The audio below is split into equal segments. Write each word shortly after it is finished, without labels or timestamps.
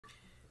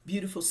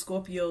Beautiful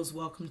Scorpios,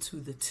 welcome to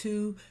the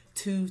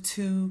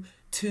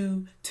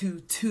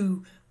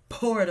 222222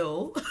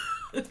 portal.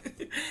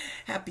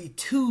 Happy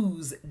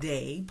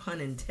Tuesday, pun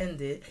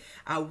intended.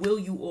 I will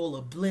you all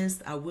a bliss.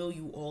 I will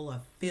you all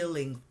a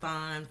feeling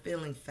fine,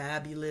 feeling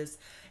fabulous.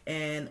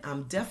 And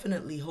I'm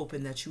definitely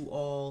hoping that you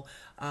all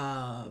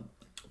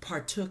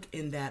partook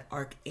in that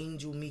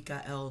Archangel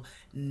Michael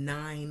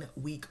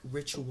 9-week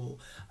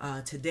ritual.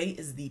 Today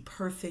is the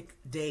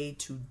perfect day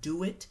to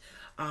do it.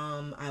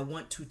 I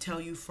want to tell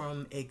you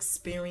from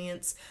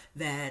experience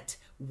that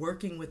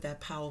working with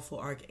that powerful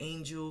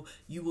archangel,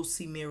 you will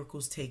see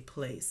miracles take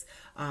place.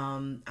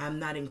 I'm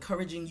not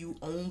encouraging you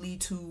only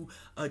to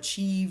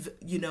achieve,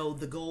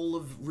 the goal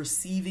of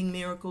receiving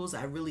miracles.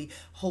 I really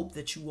hope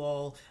that you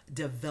all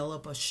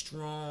develop a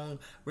strong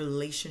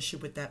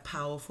relationship with that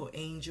powerful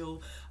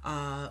angel.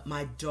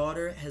 My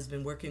daughter has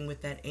been working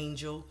with that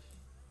angel,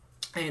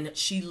 and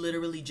she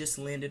literally just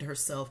landed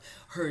herself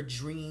her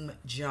dream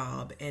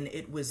job, and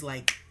it was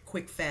like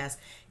quick, fast,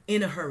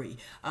 in a hurry.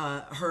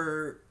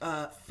 Her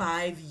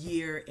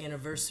 5-year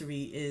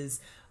anniversary is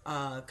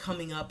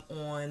coming up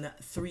on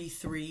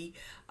 3/3,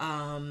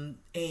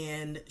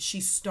 and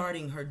she's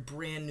starting her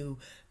brand new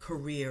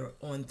career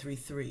on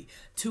 3/3.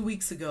 2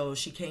 weeks ago,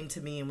 she came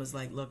to me and was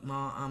like, "Look,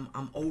 Ma,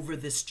 I'm over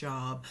this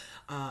job.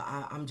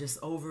 I'm just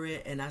over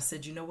it." And I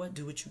said, "You know what?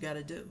 Do what you got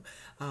to do."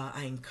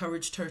 I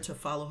encouraged her to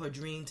follow her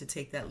dream, to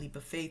take that leap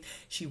of faith.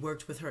 She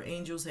worked with her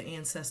angels, her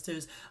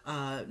ancestors,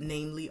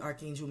 namely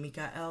Archangel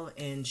Michael,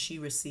 and she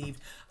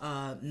received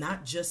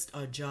not just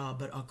a job,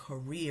 but a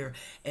career.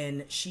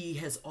 And she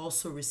has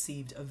also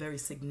received a very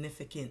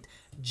significant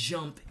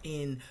jump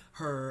in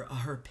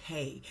her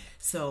pay.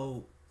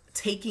 So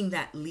taking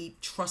that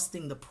leap,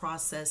 trusting the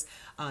process,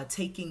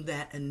 taking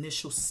that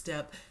initial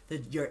step,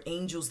 that your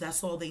angels,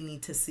 that's all they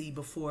need to see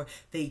before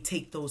they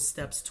take those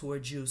steps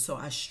towards you. So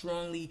I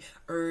strongly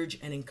urge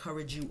and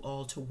encourage you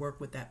all to work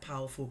with that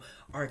powerful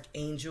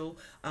archangel.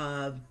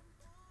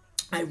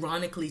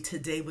 Ironically,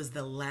 today was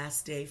the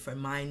last day for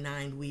my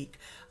 9-week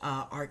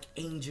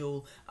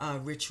archangel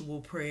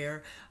ritual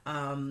prayer.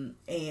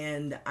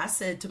 And I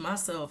said to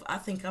myself, I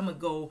think I'm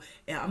going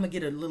to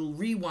get a little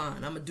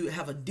rewind. I'm going to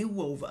have a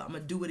do-over. I'm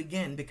going to do it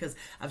again because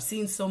I've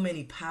seen so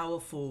many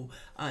powerful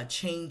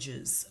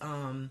changes.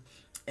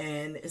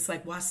 And it's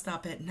like, why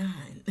stop at 9?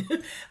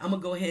 I'm going to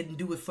go ahead and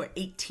do it for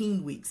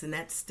 18 weeks, and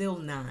that's still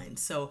 9.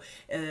 So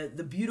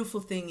the beautiful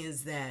thing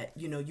is that,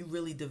 you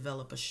really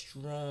develop a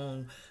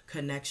strong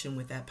connection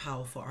with that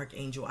powerful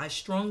archangel. I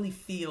strongly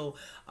feel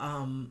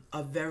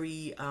a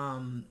very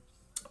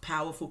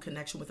powerful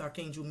connection with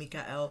Archangel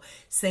Michael,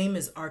 same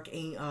as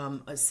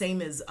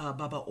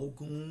Baba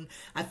Ogun.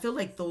 I feel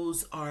like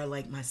those are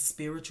like my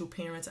spiritual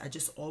parents. I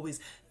just always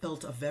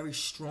felt a very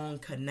strong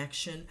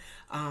connection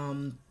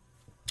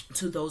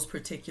to those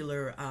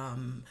particular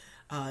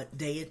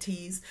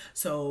deities.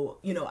 So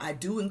I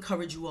do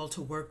encourage you all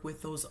to work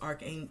with those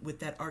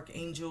that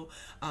archangel.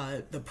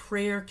 The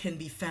prayer can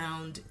be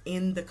found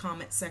in the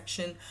comment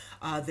section.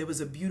 There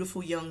was a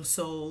beautiful young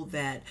soul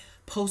that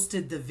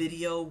posted the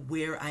video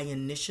where I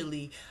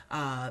initially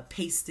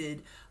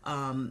pasted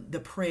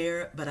the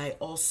prayer, but I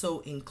also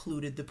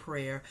included the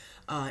prayer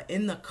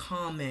in the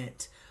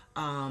comment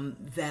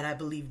that I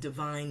believe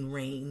Divine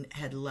Rain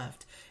had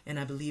left. And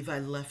I believe I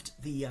left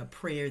the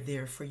prayer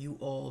there for you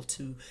all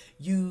to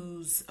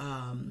use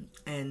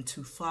and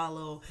to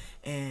follow.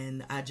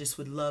 And I just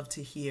would love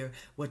to hear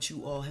what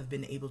you all have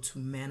been able to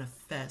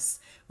manifest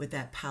with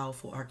that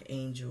powerful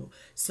archangel.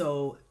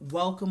 So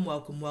welcome,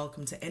 welcome,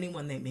 welcome to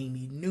anyone that may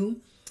be new.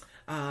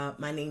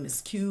 My name is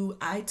Q.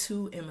 I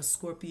too am a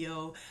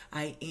Scorpio.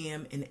 I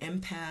am an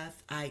empath.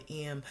 I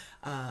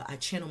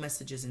channel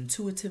messages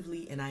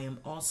intuitively, and I am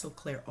also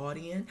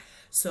clairaudient.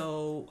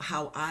 So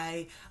how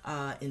I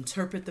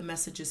interpret the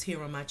messages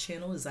here on my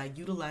channel is I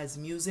utilize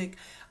music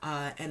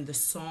and the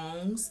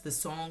songs, the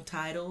song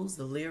titles,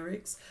 the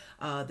lyrics,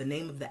 the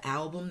name of the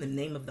album, the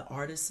name of the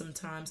artist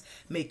sometimes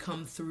may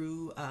come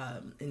through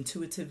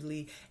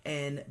intuitively,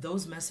 and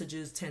those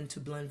messages tend to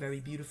blend very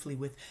beautifully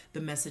with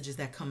the messages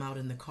that come out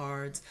in the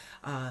cards.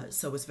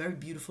 So it's very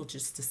beautiful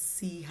just to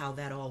see how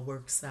that all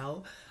works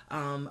out.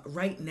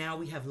 Right now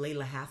we have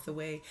Layla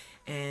Hathaway,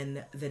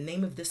 and the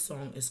name of this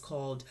song is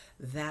called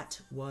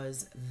That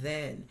Was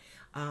Then.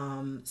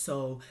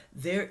 So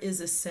there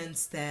is a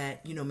sense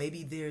that,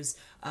 maybe there's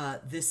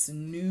this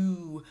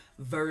new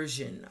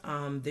version,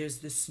 there's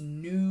this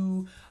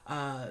new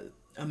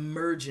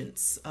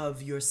emergence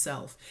of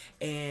yourself,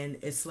 and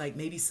it's like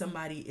maybe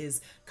somebody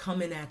is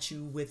coming at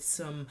you with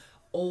some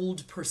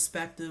old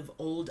perspective,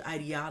 old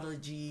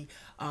ideology,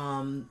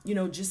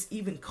 just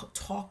even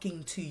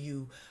talking to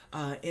you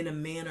in a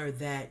manner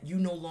that you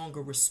no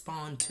longer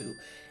respond to.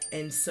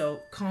 And so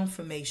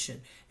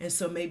confirmation. And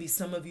so maybe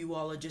some of you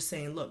all are just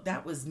saying, look,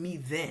 that was me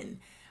then.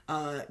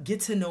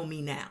 Get to know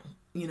me now.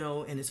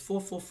 And it's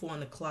 4:44 on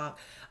the clock.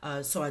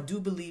 So I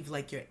do believe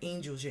like your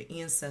angels, your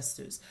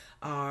ancestors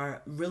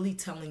are really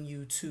telling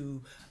you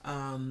to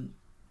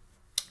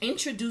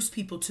introduce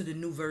people to the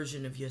new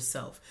version of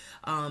yourself.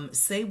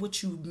 Say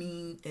what you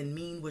mean and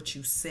mean what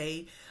you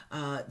say.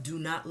 Do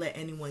not let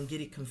anyone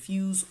get it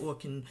confused or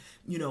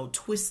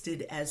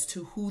twisted as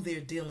to who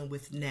they're dealing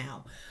with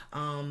now.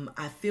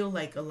 I feel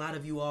like a lot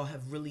of you all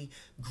have really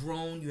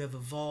grown, you have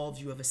evolved,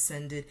 you have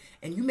ascended,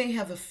 and you may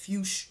have a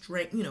few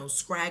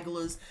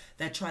scragglers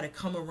that try to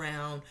come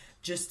around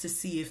just to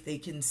see if they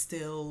can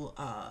still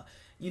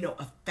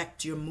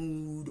affect your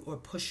mood or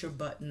push your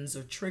buttons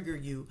or trigger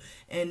you.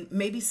 And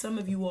maybe some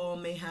of you all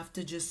may have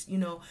to just,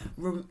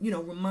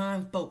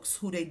 remind folks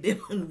who they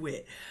dealing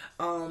with.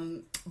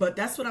 But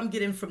that's what I'm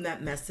getting from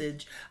that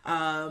message.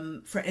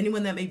 For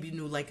anyone that may be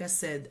new, like I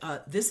said,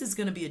 this is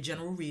going to be a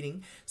general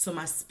reading. So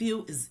my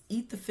spiel is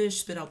eat the fish,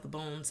 spit out the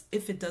bones.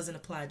 If it doesn't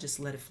apply, just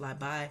let it fly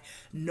by.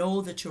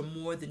 Know that you're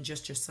more than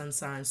just your sun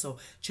sign. So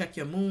check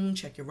your moon,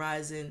 check your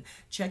rising,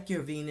 check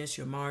your Venus,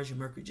 your Mars, your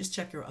Mercury. Just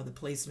check your other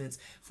placements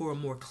for a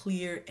more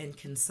clear and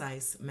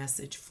concise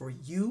message for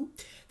you.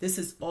 This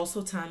is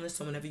also timeless,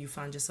 so whenever you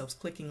find yourselves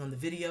clicking on the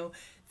video,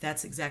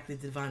 that's exactly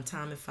the divine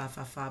time at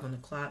 5:55 on the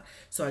clock.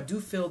 So I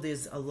do feel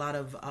there's a lot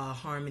of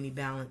harmony,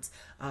 balance,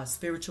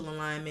 spiritual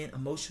alignment,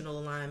 emotional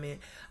alignment.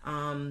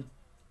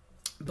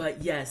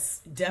 But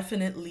yes,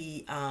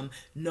 definitely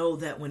know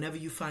that whenever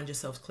you find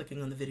yourselves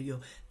clicking on the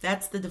video,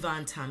 that's the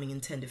divine timing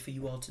intended for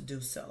you all to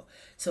do so.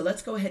 So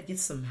let's go ahead and get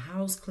some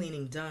house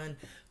cleaning done.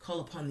 Call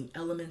upon the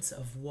elements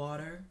of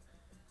water,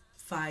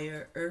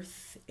 fire,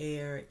 earth,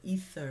 air,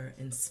 ether,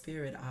 and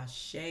spirit.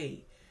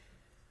 Ashe.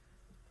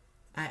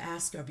 I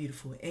ask our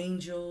beautiful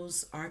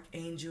angels,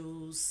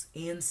 archangels,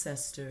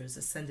 ancestors,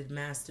 ascended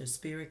masters,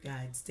 spirit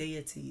guides,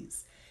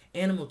 deities,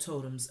 animal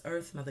totems,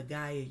 earth, Mother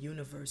Gaia,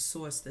 universe,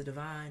 source, the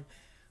divine,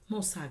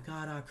 Most High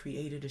God, our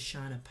creator, to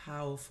shine a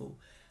powerful,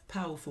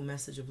 powerful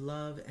message of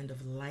love and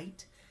of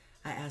light.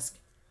 I ask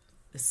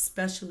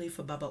especially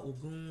for Baba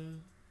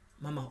Ogun,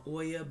 Mama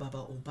Oya,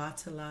 Baba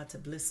Obatala to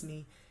bless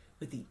me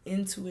with the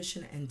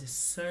intuition and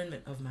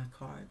discernment of my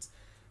cards.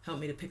 Help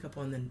me to pick up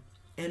on the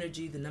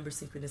energy, the number,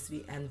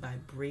 synchronicity, and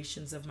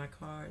vibrations of my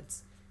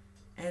cards.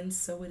 And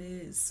so it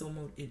is. So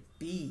mote it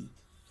be.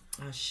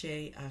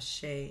 Ashe,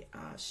 ashe,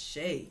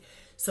 ashe.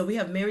 So we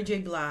have Mary J.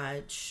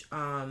 Blige,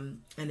 and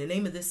the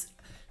name of this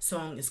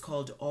song is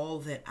called All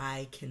That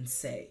I Can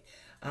Say.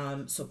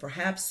 So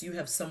perhaps you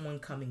have someone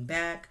coming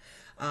back,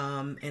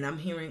 and I'm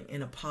hearing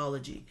an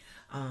apology.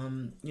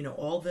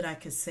 All that I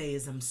can say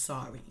is I'm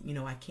sorry.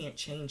 I can't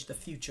change the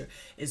future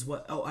is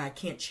what, I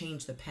can't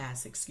change the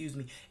past, excuse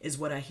me, is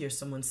what I hear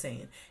someone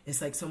saying.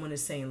 It's like someone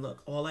is saying,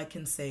 look, all I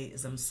can say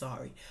is I'm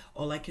sorry.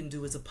 All I can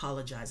do is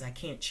apologize. I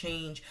can't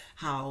change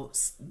how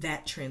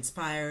that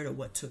transpired or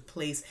what took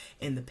place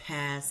in the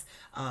past.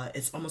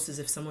 It's almost as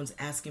if someone's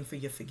asking for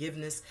your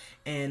forgiveness.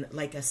 And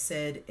like I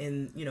said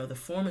in, the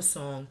former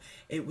song,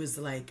 it was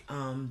like,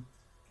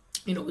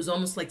 it was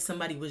almost like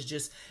somebody was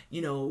just,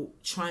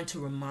 trying to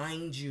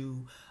remind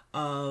you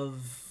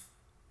of,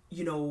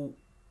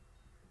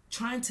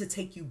 trying to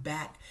take you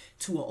back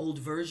to an old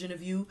version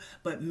of you.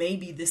 But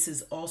maybe this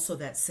is also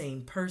that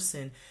same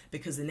person,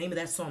 because the name of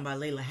that song by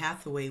Layla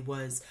Hathaway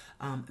was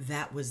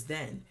That Was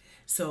Then.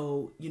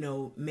 So,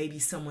 maybe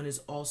someone is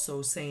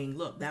also saying,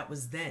 look, that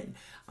was then.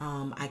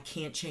 I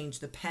can't change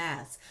the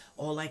past.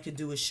 All I could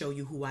do is show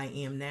you who I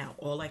am now.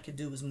 All I could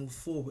do is move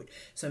forward.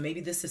 So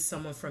maybe this is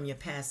someone from your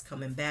past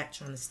coming back,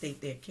 trying to state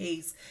their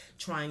case,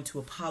 trying to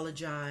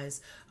apologize.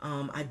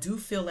 I do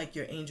feel like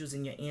your angels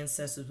and your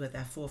ancestors with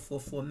that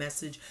 444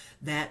 message,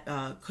 that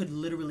could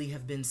literally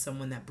have been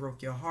someone that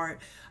broke your heart,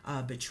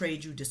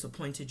 betrayed you,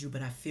 disappointed you.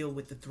 But I feel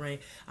with the three,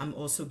 I'm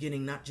also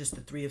getting not just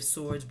the Three of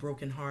Swords,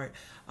 broken heart,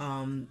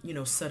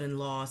 sudden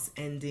loss,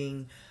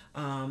 ending,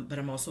 but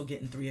I'm also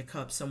getting Three of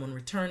Cups, someone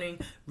returning,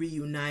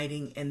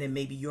 reuniting, and then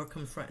maybe you're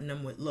confronting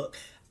them with, look,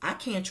 I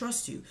can't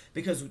trust you,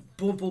 because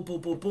boom, boom,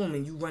 boom, boom, boom,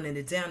 and you running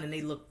it down, and they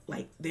look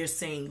like they're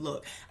saying,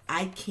 look,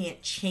 I can't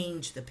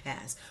change the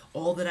past.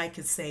 All that I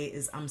could say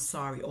is I'm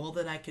sorry. All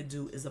that I could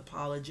do is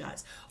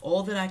apologize.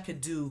 All that I could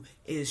do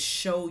is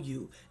show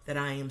you that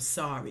I am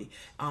sorry.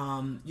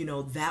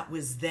 That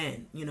was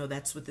then.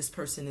 That's what this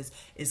person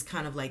is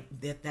kind of like,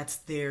 that's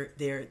their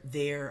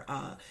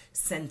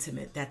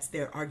sentiment. That's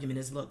their argument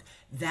is, look,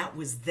 that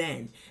was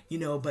then.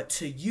 But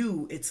to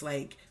you, it's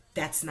like,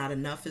 that's not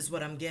enough is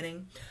what I'm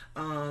getting.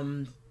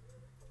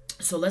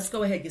 So let's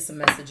go ahead and get some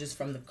messages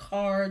from the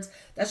cards.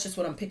 That's just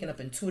what I'm picking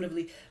up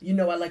intuitively. I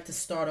like to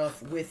start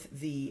off with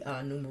the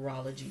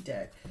numerology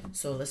deck.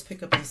 So let's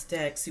pick up these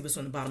decks, see what's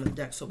on the bottom of the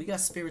deck. So we got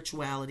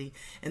spirituality,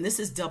 and this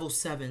is double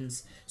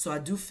sevens. So I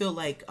do feel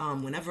like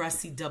whenever I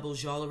see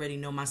doubles, y'all already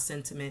know my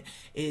sentiment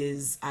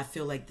is I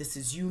feel like this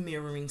is you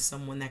mirroring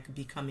someone that could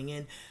be coming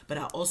in. But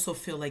I also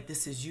feel like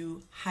this is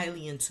you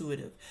highly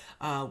intuitive.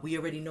 We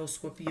already know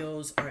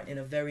Scorpios are in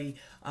a very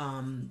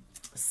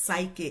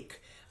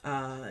psychic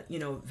you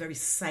know, very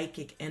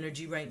psychic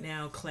energy right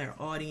now,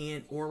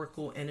 clairaudient,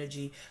 oracle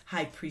energy,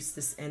 high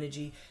priestess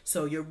energy.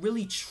 So you're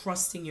really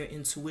trusting your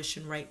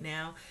intuition right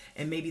now.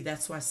 And maybe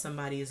that's why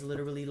somebody is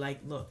literally like,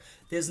 look,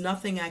 there's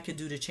nothing I could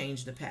do to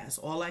change the past.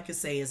 All I could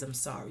say is I'm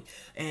sorry.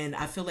 And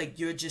I feel like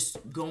you're just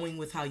going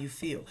with how you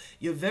feel.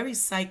 You're very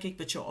psychic,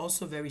 but you're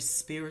also very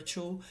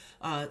spiritual.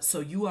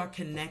 So you are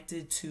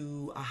connected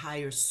to a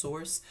higher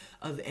source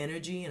of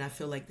energy. And I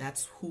feel like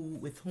that's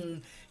with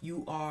whom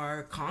you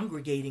are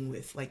congregating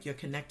with. Like you're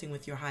connecting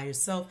with your higher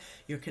self.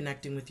 You're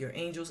connecting with your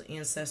angels,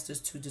 ancestors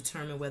to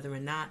determine whether or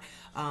not,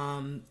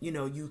 you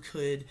know, you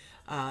could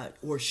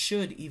or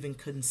should even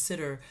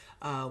consider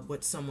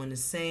what someone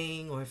is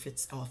saying or if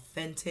it's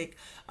authentic.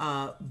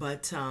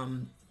 But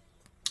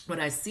what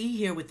I see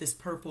here with this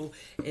purple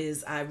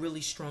is I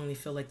really strongly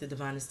feel like the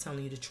divine is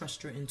telling you to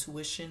trust your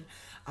intuition.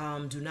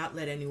 Do not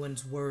let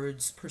anyone's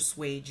words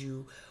persuade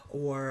you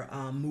or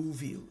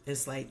move you.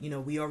 It's like, you know,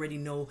 we already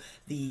know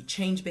the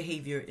change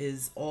behavior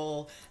is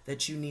all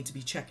that you need to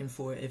be checking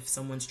for if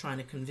someone's trying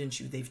to convince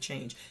you they've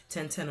changed.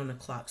 10:10 on the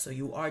clock. So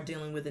you are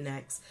dealing with an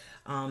ex.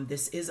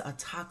 This is a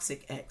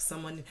toxic ex,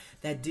 someone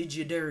that did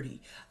you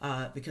dirty,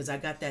 because I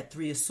got that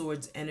 3 of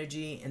Swords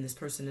energy, and this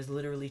person is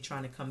literally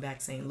trying to come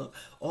back saying, look,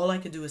 all I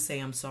could do is say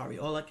I'm sorry.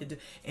 All I could do,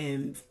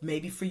 and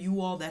maybe for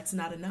you all that's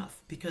not enough,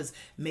 because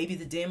maybe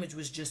the damage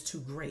was just too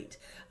great.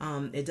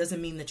 It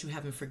doesn't mean that you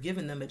haven't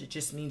forgiven them, but it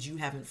just means you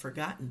haven't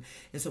forgotten.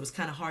 And so it's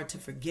kind of hard to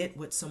forget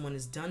what someone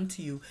has done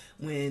to you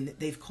when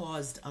they've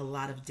caused a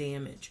lot of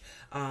damage.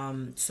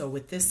 So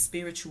with this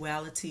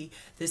spirituality,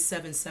 this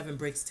 7-7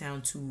 breaks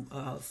down to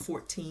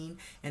 14,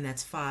 and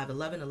that's 5.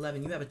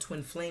 11. You have a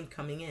twin flame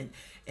coming in,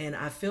 and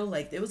I feel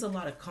like there was a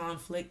lot of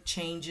conflict,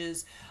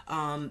 changes.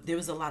 There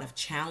was a lot of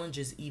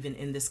challenges even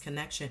in this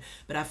connection,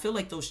 but I feel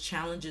like those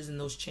challenges and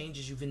those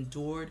changes you've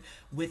endured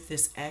with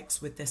this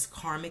ex, with this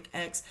karmic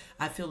ex,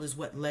 I feel is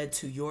what led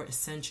to your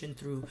ascension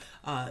through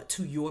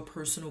to your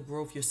personal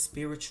growth, your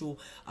spiritual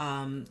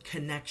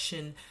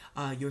connection,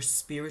 your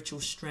spiritual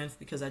strength,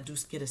 because I do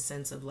get a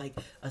sense of like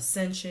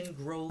ascension,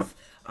 growth,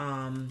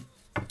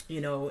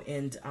 you know,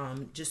 and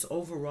just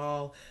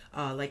overall,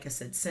 like I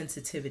said,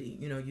 sensitivity.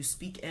 You know, you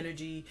speak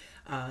energy,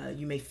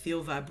 you may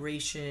feel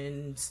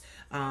vibrations,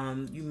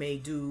 you may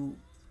do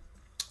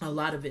a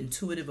lot of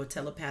intuitive or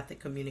telepathic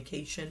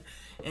communication.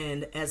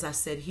 And as I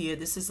said here,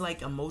 this is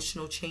like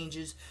emotional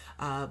changes,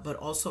 but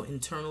also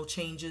internal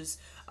changes,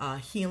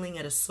 healing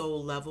at a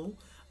soul level.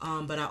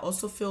 But I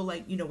also feel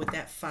like, you know, with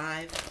that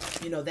 5,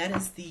 you know, that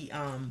is the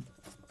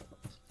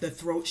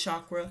throat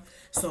chakra.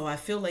 So I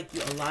feel like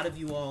a lot of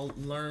you all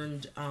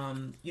learned,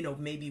 you know,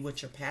 maybe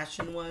what your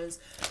passion was.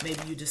 Maybe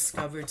you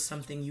discovered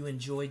something you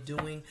enjoyed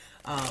doing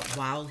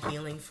while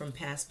healing from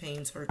past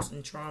pains, hurts,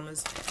 and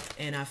traumas.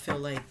 And I feel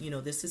like, you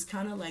know, this is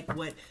kind of like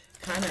what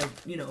kind of,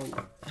 you know,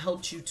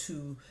 helped you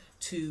to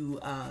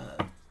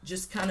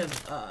just kind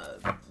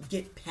of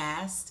get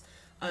past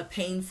a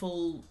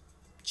painful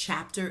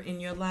chapter in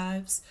your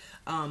lives.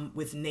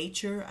 With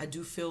nature, I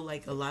do feel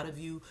like a lot of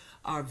you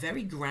are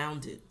very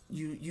grounded.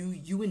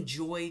 You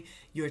enjoy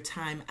your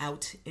time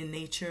out in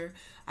nature.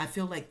 I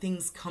feel like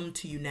things come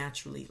to you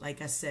naturally.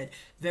 Like I said,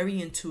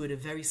 very intuitive,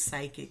 very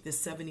psychic. This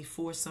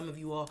 74, some of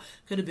you all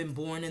could have been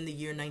born in the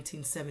year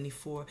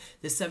 1974.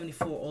 This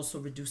 74 also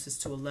reduces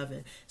to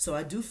 11. So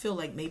I do feel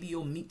like maybe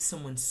you'll meet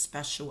someone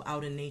special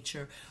out in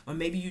nature, or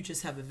maybe you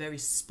just have a very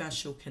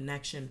special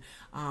connection.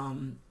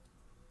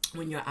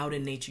 When you're out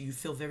in nature, you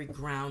feel very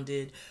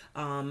grounded.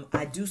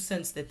 I do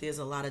sense that there's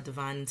a lot of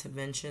divine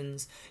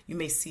interventions. You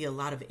may see a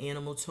lot of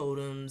animal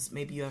totems.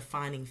 Maybe you're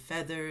finding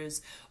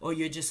feathers, or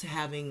you're just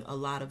having a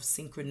lot of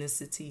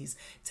synchronicities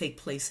take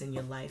place in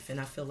your life. And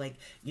I feel like,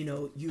 you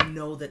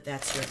know that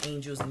that's your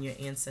angels and your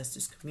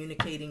ancestors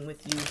communicating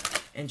with you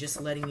and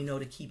just letting you know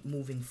to keep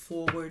moving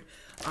forward.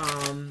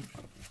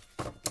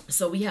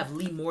 So we have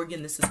Lee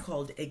Morgan. This is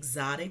called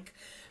Exotic.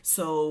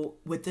 So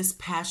with this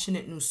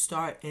passionate new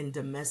start and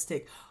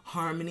domestic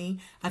harmony,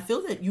 I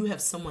feel that you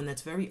have someone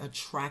that's very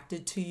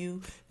attracted to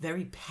you,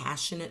 very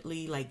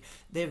passionately, like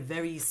they're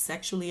very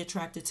sexually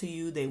attracted to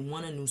you. They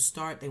want a new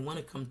start. They want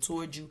to come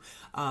toward you,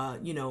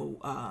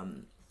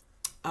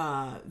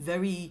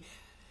 very,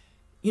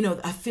 you know,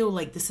 I feel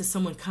like this is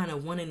someone kind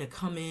of wanting to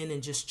come in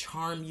and just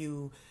charm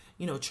you,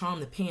 you know, charm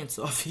the pants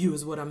off you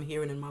is what I'm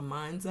hearing in my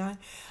mind's eye.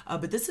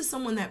 But this is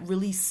someone that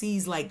really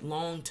sees like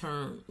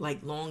long-term, like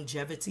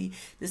longevity.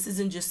 This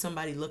isn't just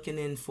somebody looking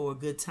in for a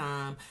good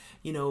time,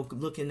 you know,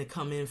 looking to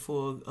come in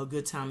for a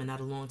good time and not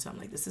a long time.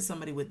 Like this is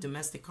somebody with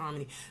domestic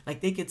harmony.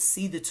 Like they could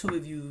see the two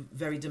of you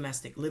very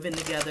domestic, living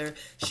together,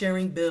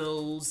 sharing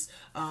bills,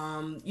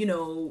 you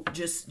know,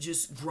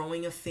 just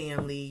growing a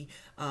family,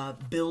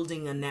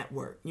 building a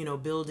network, you know,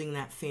 building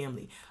that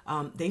family.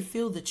 They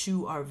feel that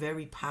you are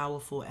very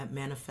powerful at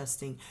manifesting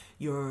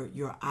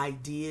your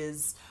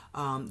ideas,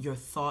 your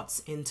thoughts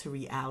into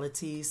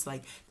realities.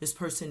 Like this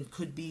person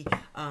could be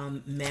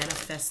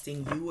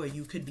manifesting you, or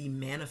you could be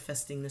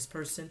manifesting this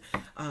person,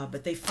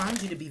 but they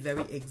find you to be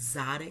very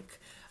exotic.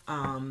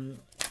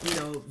 you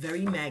know,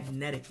 very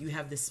magnetic. You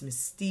have this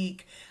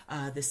mystique,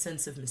 this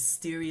sense of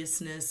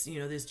mysteriousness. You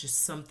know, there's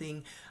just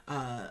something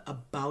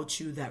about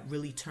you that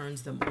really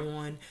turns them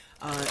on.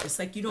 It's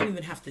like you don't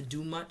even have to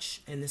do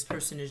much, and this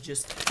person is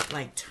just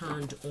like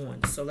turned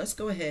on. So let's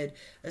go ahead.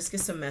 Let's get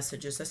some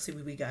messages. Let's see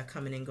what we got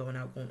coming in, going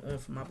out, going on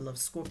for my beloved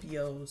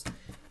Scorpios.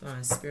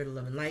 Spirit of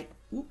love and light.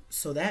 Ooh,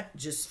 so that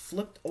just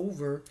flipped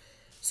over.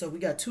 So we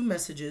got 2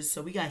 messages.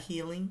 So we got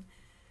healing.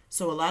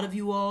 So a lot of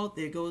you all,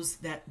 there goes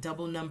that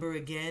double number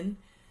again.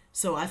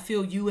 So I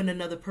feel you and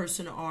another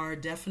person are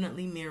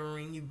definitely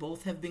mirroring. You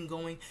both have been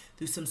going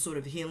through some sort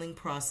of healing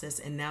process,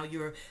 and now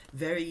you're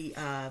very,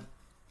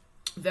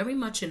 very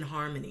much in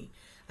harmony.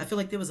 I feel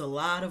like there was a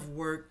lot of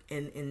work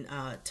and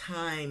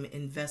time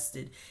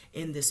invested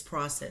in this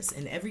process,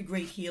 and every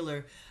great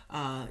healer,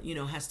 you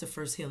know, has to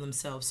first heal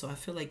themselves. So I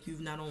feel like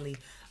you've not only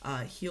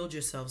healed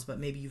yourselves, but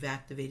maybe you've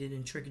activated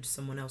and triggered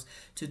someone else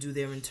to do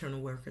their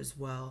internal work as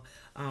well.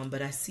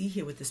 But I see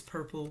here with this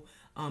purple,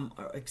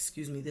 or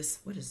excuse me, this,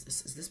 what is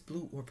this? Is this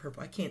blue or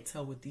purple? I can't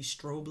tell with these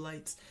strobe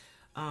lights.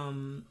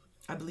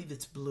 I believe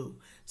it's blue.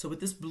 So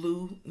with this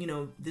blue, you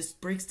know, this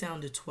breaks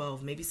down to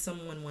 12. Maybe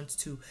someone wants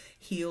to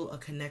heal a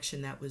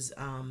connection that was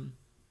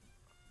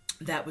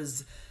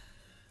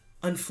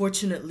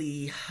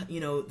unfortunately,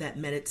 you know, that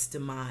met its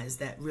demise,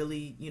 that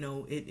really, you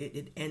know,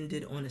 it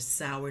ended on a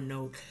sour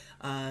note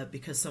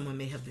because someone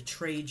may have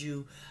betrayed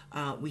you.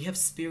 We have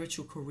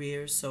spiritual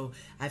careers. So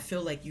I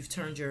feel like you've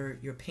turned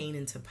your pain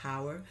into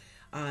power.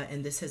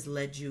 And this has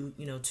led you,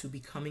 you know, to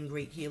becoming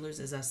great healers,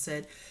 as I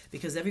said,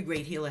 because every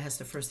great healer has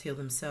to first heal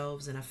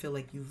themselves. And I feel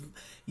like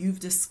you've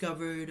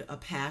discovered a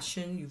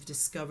passion, you've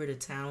discovered a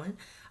talent,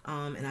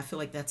 and I feel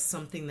like that's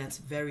something that's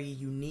very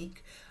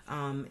unique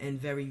and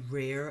very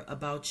rare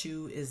about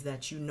you, is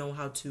that you know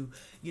how to,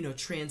 you know,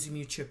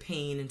 transmute your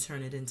pain and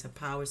turn it into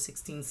power.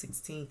 16,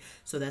 16,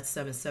 so that's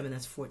 7, 7,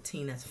 that's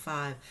 14, that's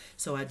 5.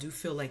 So I do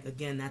feel like,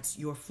 again, that's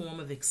your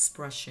form of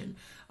expression.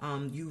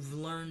 You've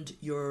learned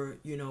your,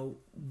 you know,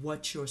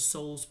 what your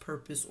soul's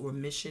purpose or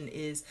mission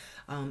is.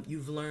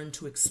 You've learned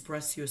to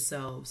express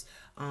yourselves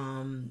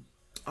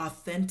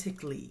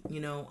authentically, you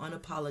know,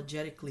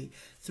 unapologetically,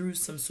 through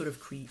some sort of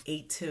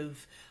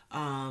creative,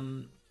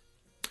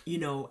 you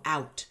know,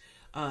 out.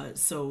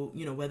 So,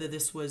 you know, whether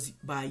this was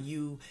by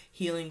you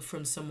healing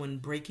from someone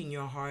breaking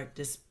your heart,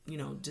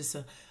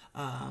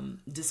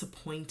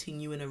 disappointing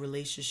you in a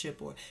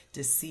relationship, or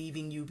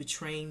deceiving you,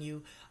 betraying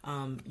you,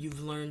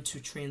 you've learned to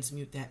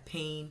transmute that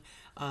pain,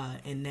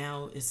 and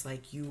now it's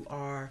like you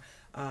are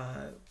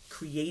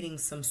creating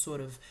some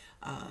sort of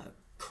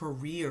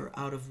career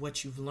out of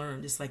what you've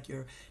learned. It's like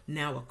you're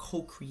now a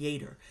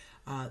co-creator.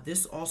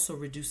 This also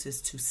reduces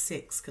to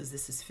 6, because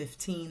this is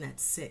 15,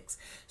 that's 6.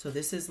 So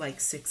this is like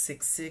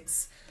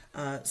 666.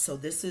 So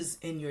this is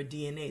in your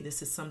DNA.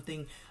 This is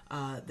something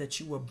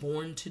that you were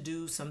born to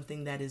do,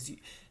 something that is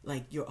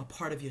like you're a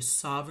part of your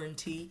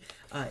sovereignty.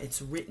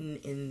 It's written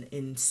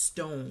in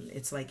stone.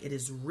 It's like it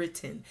is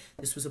written.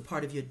 This was a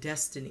part of your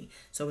destiny.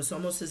 So it's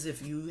almost as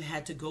if you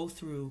had to go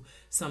through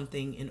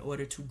something in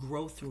order to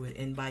grow through it.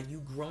 And by you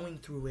growing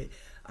through it,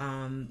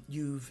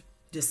 you've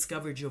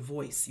discovered your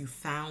voice. You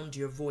found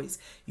your voice.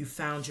 You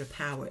found your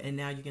power. And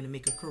now you're going to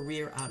make a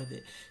career out of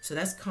it. So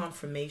that's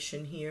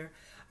confirmation here.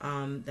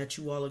 That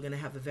you all are going to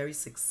have a very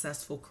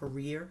successful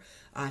career.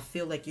 I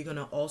feel like you're going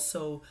to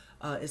also,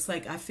 it's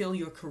like I feel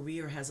your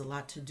career has a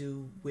lot to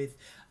do with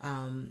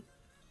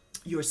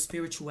your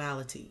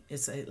spirituality.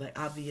 It's like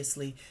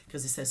obviously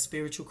because it says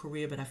spiritual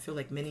career, but I feel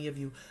like many of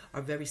you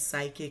are very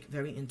psychic,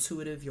 very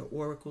intuitive. You're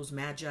oracles,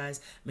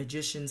 magis,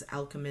 magicians,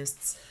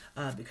 alchemists,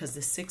 because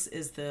the 6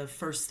 is the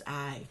first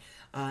eye.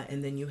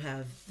 And then you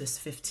have this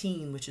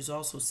 15, which is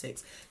also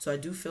 6. So I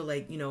do feel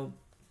like, you know,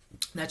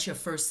 that's your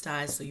first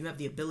eye. So you have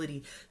the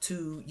ability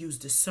to use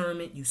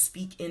discernment. You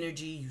speak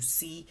energy. You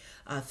see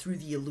through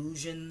the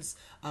illusions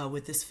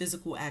with this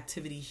physical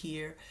activity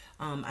here.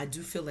 I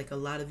do feel like a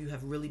lot of you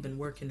have really been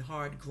working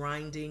hard,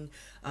 grinding,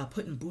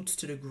 putting boots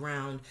to the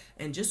ground,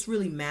 and just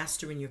really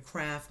mastering your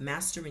craft,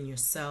 mastering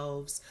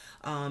yourselves.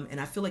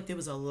 And I feel like there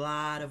was a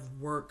lot of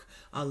work,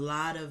 a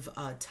lot of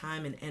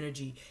time and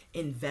energy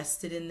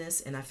invested in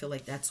this. And I feel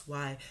like that's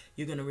why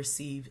you're going to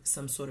receive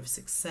some sort of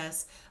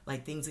success.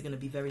 Like things are going to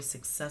be very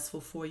successful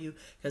for you,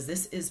 because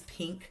this is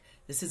pink.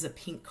 This is a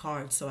pink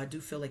card. So I do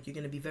feel like you're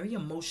going to be very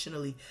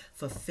emotionally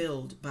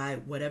fulfilled by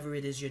whatever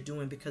it is you're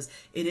doing, because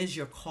it is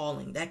your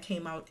calling. That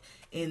came out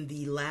in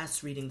the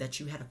last reading, that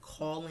you had a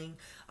calling,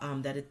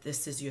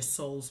 this is your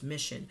soul's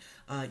mission.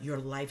 Your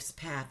life's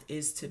path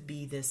is to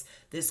be this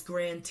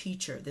grand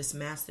teacher, this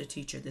master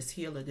teacher, this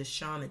healer, this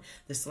shaman,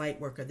 this light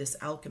worker, this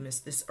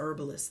alchemist, this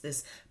herbalist,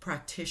 this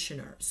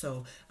practitioner.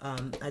 So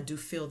I do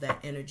feel that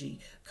energy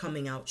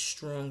coming out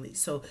strongly.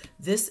 So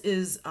this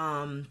is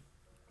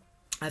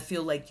I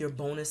feel like your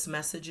bonus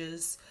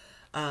messages,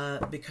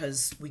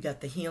 because we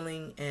got the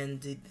healing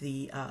and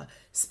the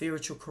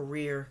spiritual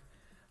career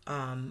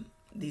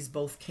these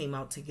both came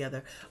out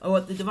together. Oh,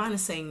 the divine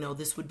is saying, no,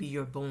 this would be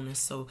your bonus.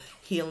 So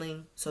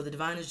healing. So the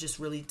divine is just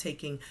really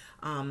taking,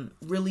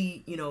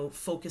 really, you know,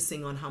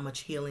 focusing on how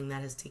much healing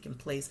that has taken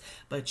place.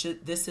 But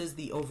this is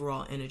the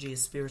overall energy of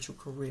spiritual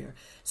career.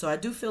 So I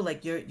do feel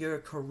like your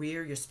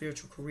career, your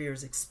spiritual career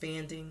is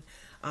expanding.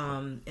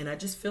 And I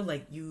just feel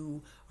like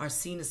you are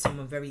seen as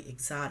someone very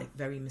exotic,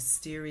 very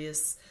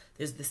mysterious.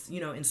 There's this, you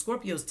know, and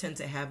Scorpios tend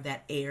to have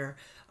that air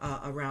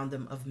around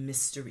them of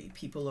mystery.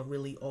 People are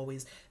really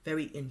always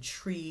very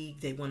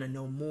intrigued. They want to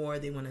know more.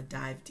 They want to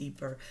dive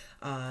deeper.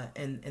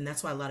 And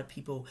that's why a lot of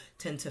people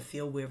tend to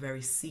feel we're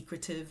very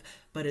secretive,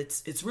 but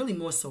it's really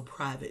more so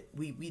private.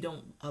 We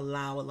don't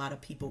allow a lot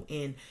of people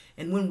in.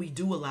 And when we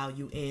do allow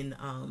you in,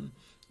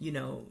 you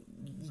know,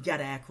 you got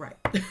to act right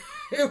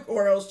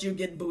or else you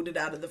get booted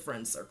out of the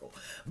friend circle.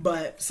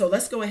 But so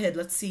let's go ahead.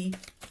 Let's see.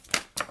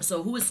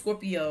 So who is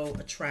Scorpio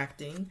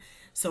attracting?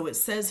 So it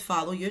says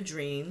follow your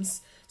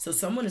dreams. So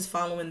someone is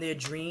following their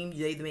dream.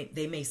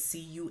 They may see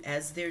you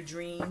as their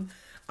dream.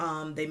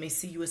 They may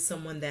see you as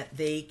someone that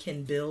they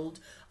can build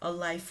a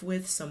life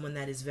with, someone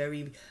that is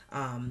very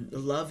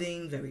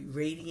loving, very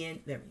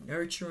radiant, very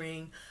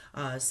nurturing,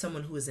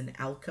 someone who is an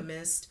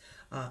alchemist,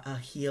 a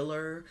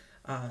healer,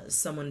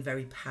 someone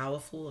very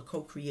powerful, a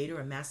co-creator,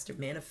 a master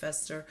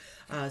manifester,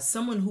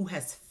 someone who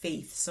has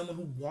faith, someone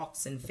who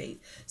walks in faith,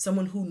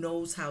 someone who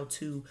knows how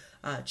to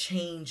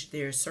change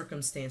their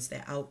circumstance,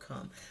 their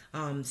outcome,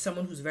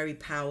 someone who's very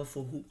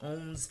powerful, who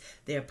owns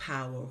their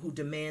power, who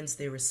demands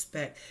their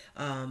respect,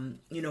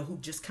 you know, who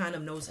just kind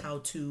of knows how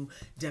to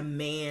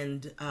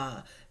demand,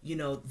 you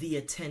know, the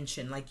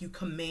attention. Like you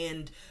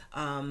command,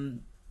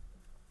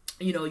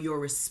 you know, your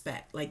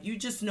respect. Like you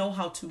just know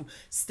how to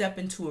step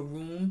into a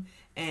room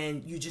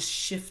and you just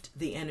shift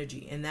the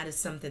energy. And that is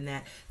something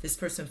that this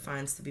person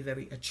finds to be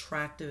very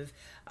attractive,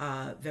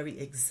 very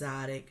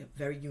exotic,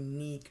 very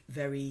unique,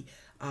 very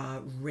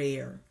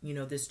rare. You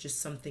know, there's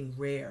just something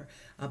rare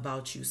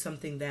about you,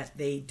 something that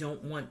they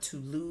don't want to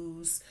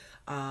lose.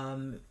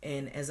 And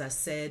as I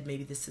said,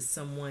 maybe this is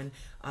someone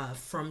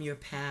from your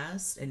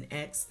past, an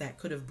ex that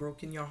could have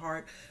broken your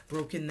heart,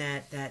 broken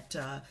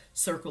that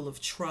circle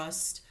of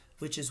trust,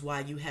 which is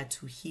why you had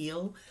to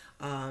heal.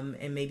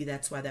 And maybe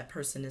that's why that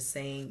person is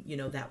saying, you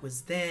know, that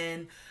was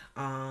then,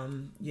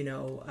 you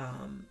know,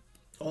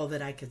 all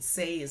that I could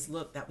say is,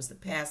 look, that was the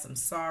past. I'm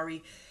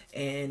sorry.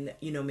 And,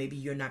 you know, maybe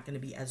you're not going to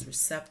be as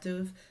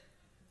receptive.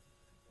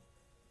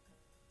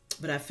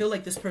 But I feel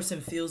like this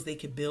person feels they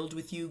could build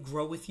with you,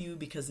 grow with you,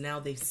 because now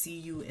they see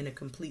you in a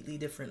completely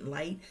different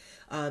light,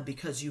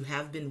 because you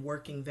have been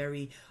working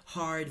very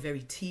hard,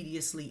 very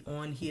tediously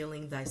on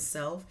healing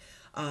thyself.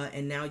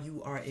 And now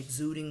you are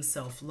exuding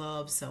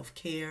self-love,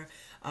 self-care,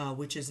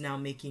 which is now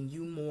making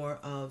you more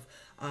of,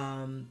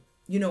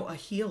 you know, a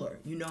healer.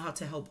 You know how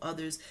to help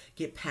others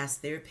get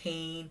past their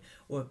pain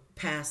or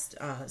past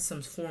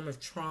some form of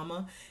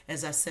trauma.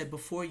 As I said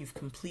before, you've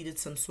completed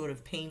some sort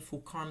of painful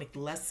karmic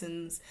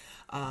lessons.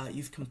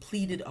 You've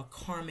completed a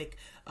karmic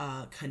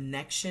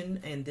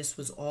connection, and this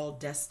was all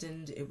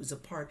destined. It was a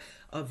part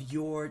of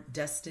your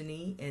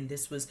destiny, and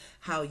this was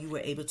how you were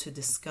able to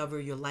discover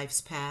your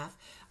life's path,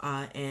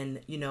 and,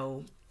 you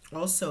know,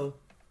 also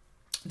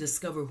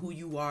discover who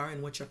you are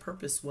and what your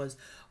purpose was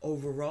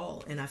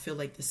overall. And I feel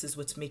like this is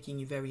what's making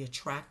you very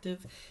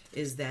attractive,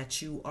 is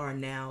that you are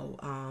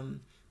now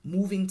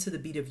moving to the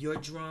beat of your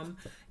drum,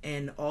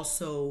 and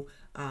also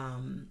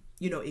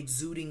you know,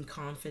 exuding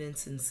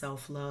confidence and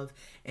self-love,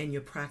 and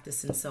you're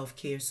practicing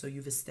self-care. So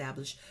you've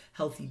established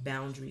healthy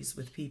boundaries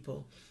with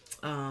people.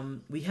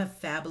 We have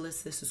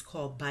fabulous. This is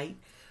called bite.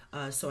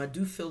 So I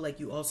do feel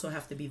like you also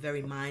have to be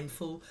very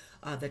mindful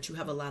that you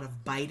have a lot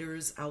of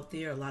biters out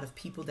there, a lot of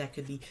people that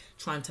could be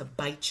trying to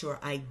bite your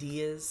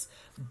ideas,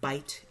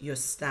 bite your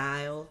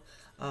style.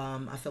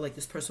 I feel like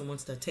this person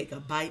wants to take a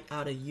bite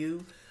out of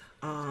you.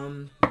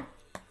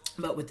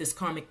 But with this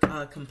karmic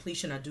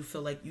completion, I do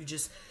feel like you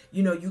just,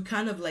 you know, you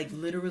kind of like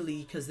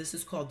literally, because this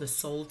is called the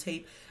soul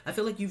tape, I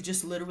feel like you've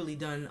just literally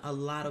done a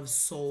lot of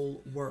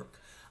soul work,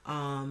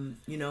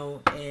 you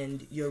know,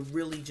 and you're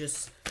really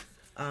just,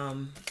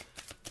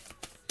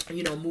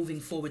 you know, moving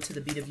forward to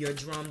the beat of your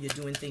drum. You're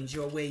doing things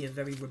your way. You're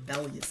very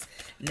rebellious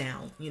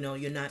now. You know,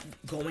 you're not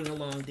going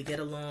along to get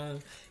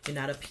along. You're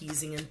not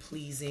appeasing and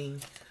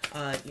pleasing.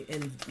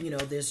 And, you know,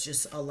 there's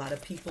just a lot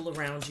of people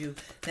around you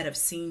that have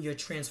seen your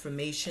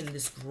transformation,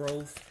 this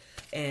growth,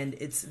 and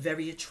it's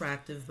very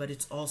attractive, but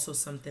it's also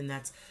something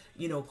that's,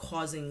 you know,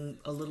 causing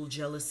a little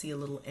jealousy, a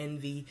little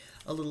envy,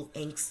 a little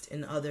angst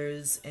in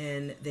others,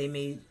 and they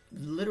may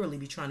literally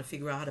be trying to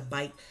figure out how to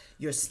bite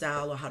your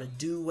style or how to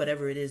do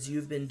whatever it is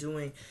you've been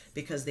doing,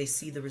 because they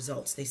see the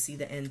results, they see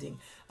the ending.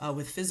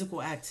 With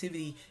physical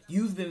activity,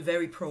 you've been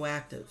very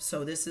proactive.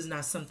 So this is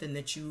not something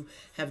that you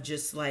have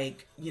just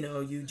like, you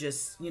know, you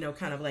just, you know,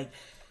 kind of like,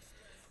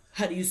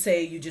 how do you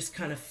say, you just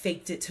kind of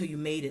faked it till you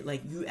made it.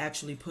 Like you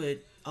actually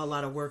put a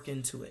lot of work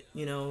into it.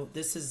 You know,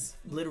 this is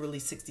literally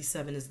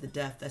 67 is the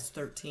death. That's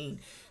 13.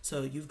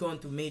 So you've gone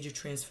through major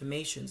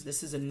transformations.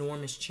 This is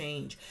enormous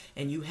change.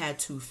 And you had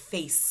to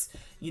face,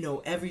 you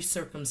know, every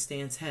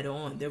circumstance head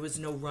on. There was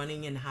no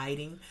running and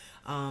hiding.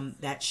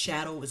 That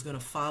shadow is going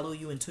to follow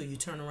you until you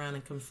turn around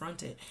and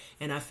confront it.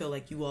 And I feel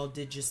like you all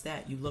did just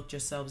that. You looked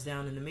yourselves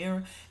down in the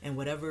mirror, and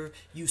whatever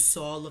you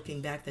saw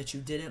looking back that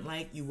you didn't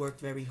like, you worked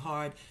very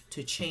hard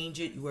to change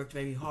it. You worked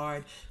very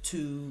hard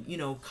to, you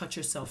know, cut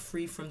yourself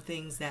free from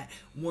things that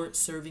weren't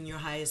serving your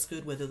highest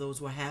good, whether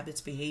those were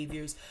habits,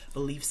 behaviors,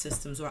 belief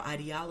systems, or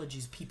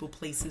ideologies, people,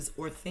 places,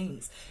 or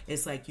things.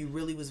 It's like you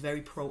really was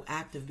very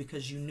proactive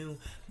because you knew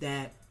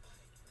that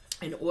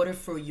in order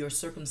for your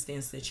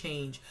circumstance to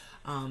change,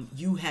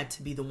 you had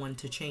to be the one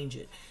to change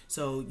it.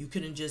 So you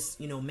couldn't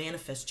just, you know,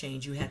 manifest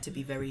change. You had to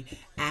be very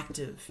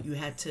active. You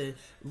had to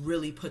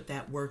really put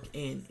that work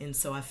in. And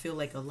so I feel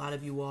like a lot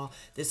of you all,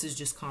 this is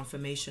just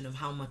confirmation of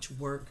how much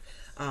work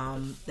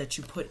that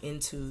you put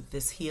into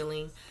this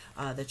healing,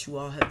 that you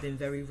all have been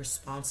very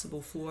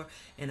responsible for.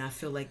 And I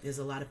feel like there's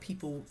a lot of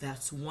people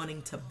that's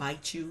wanting to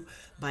bite you,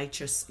 bite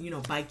your, you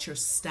know, bite your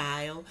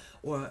style,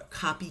 or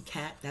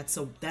copycat.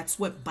 That's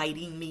what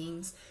biting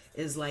means,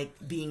 is like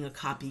being a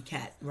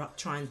copycat,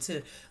 trying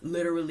to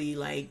literally,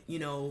 like, you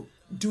know,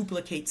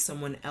 duplicate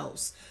someone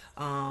else,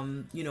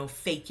 you know,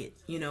 fake it,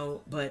 you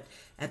know. But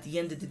at the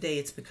end of the day,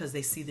 it's because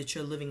they see that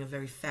you're living a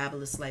very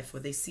fabulous life, or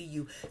they see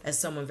you as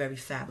someone very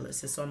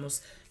fabulous. It's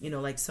almost, you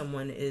know, like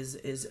someone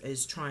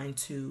is trying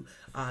to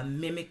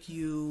mimic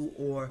you,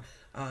 or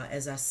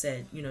as I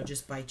said, you know,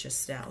 just bite your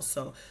style.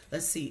 So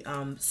let's see.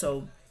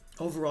 So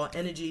overall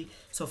energy,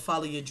 so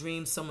follow your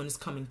dreams. Someone is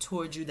coming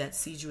towards you that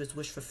sees you as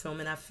wish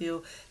fulfillment. I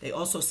feel they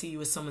also see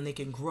you as someone they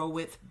can grow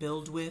with,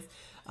 build with,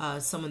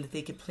 someone that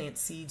they can plant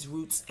seeds,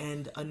 roots,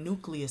 and a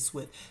nucleus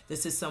with.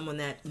 This is someone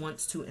that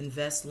wants to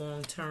invest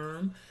long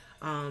term,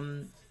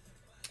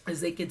 as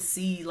they could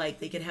see, like,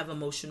 they could have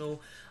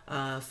emotional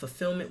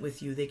fulfillment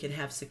with you. They could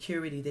have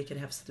security. They could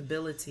have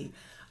stability.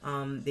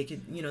 They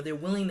could, you know, they're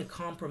willing to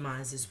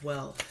compromise as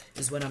well,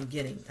 is what I'm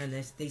getting. And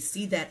if they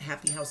see that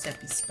happy house,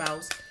 happy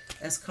spouse,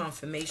 that's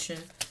confirmation.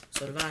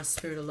 So divine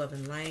spirit of love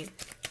and light.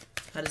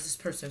 How does this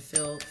person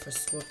feel for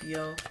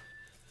Scorpio?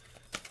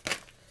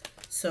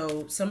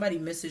 So somebody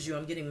misses you.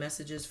 I'm getting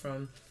messages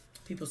from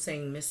people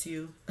saying miss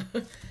you.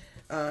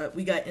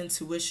 We got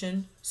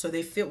intuition. So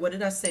they feel, what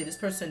did I say? This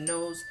person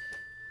knows.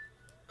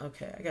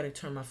 Okay, I got to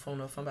turn my phone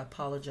off. I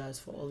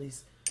apologize for all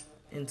these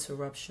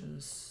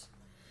interruptions.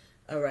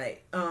 All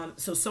right.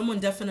 So someone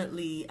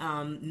definitely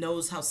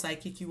knows how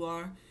psychic you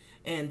are.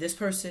 And this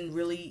person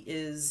really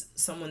is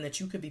someone that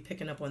you could be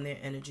picking up on their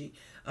energy.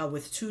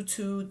 With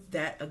 2-2,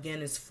 that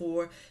again is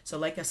 4. So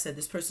like I said,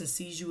 this person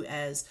sees you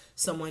as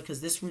someone,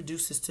 because this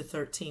reduces to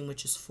 13,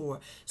 which is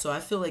 4. So I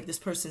feel like this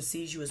person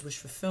sees you as wish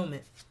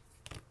fulfillment.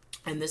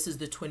 And this is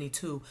the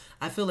 22.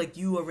 I feel like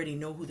you already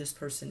know who this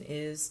person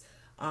is.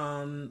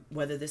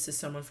 Whether this is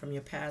someone from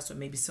your past, or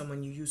maybe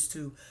someone you used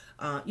to,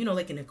 you know,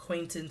 like an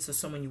acquaintance, or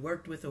someone you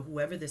worked with, or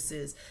whoever this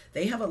is,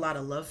 they have a lot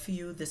of love for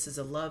you. This is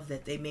a love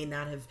that they may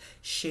not have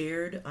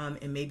shared,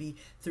 and maybe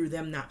through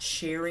them not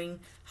sharing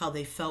how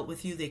they felt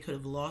with you, they could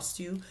have lost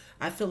you.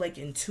 I feel like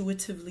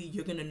intuitively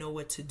you're going to know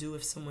what to do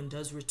if someone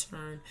does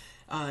return.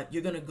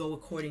 You're going to go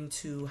according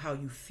to how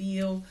you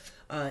feel,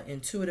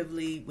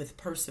 intuitively, with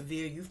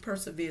persevere. You've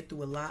persevered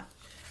through a lot,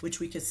 which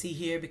we can see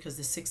here, because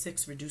the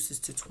 6-6 reduces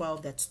to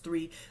 12. That's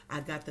 3. I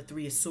got the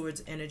 3 of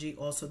Swords energy,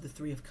 also the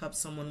 3 of Cups.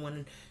 Someone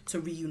wanted to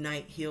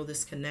reunite, heal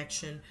this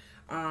connection.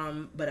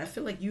 But I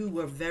feel like you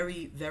were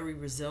very, very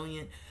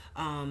resilient.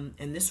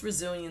 And this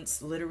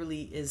resilience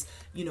literally is,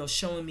 you know,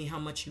 showing me how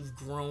much you've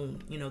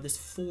grown. You know, this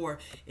 4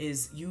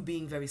 is you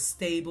being very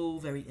stable,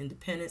 very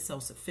independent,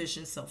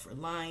 self-sufficient,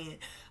 self-reliant,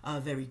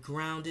 very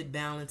grounded,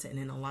 balanced, and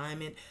in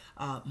alignment,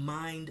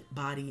 mind,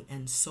 body,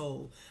 and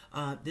soul.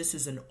 This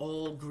is an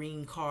all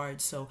green card.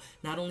 So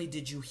not only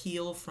did you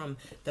heal from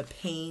the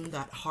pain,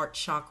 that heart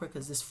chakra,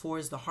 because this 4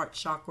 is the heart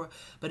chakra,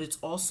 but it's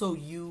also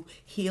you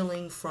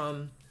healing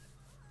from,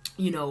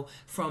 you know,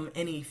 from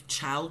any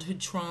childhood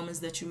traumas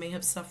that you may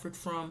have suffered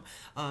from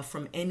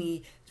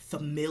any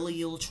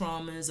familial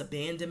traumas,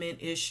 abandonment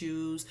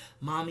issues,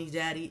 mommy,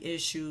 daddy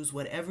issues,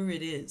 whatever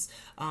it is,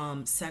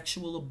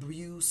 sexual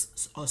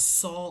abuse,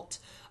 assault,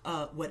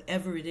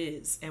 whatever it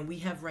is. And we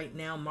have right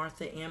now,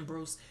 Martha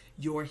Ambrose,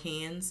 your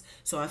hands.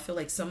 So I feel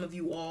like some of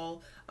you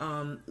all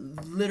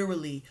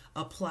literally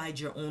applied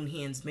your own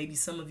hands. Maybe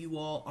some of you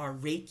all are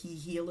Reiki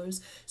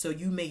healers, so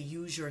you may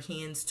use your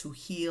hands to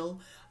heal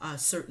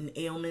certain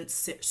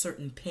ailments,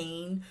 certain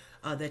pain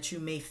that you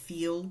may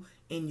feel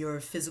in your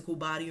physical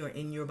body or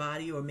in your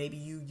body, or maybe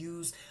you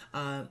use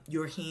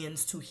your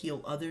hands to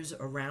heal others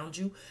around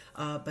you.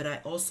 But I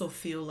also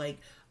feel like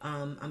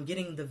I'm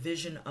getting the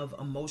vision of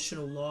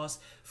emotional loss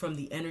from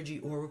the energy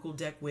oracle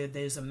deck, where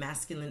there's a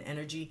masculine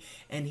energy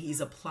and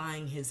he's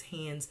applying his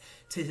hands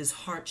to his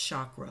heart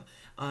chakra.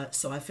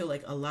 So I feel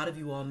like a lot of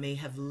you all may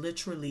have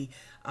literally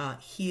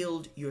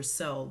healed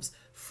yourselves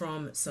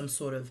from some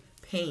sort of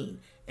pain.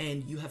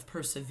 and you have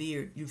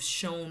persevered. You've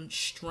shown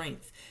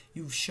strength.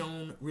 You've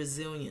shown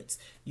resilience.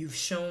 You've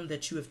shown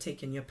that you have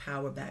taken your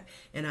power back.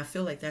 And I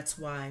feel like that's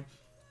why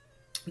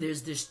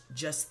there's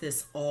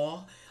this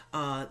awe,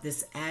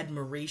 this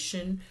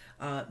admiration,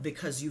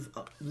 because you've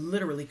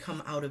literally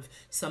come out of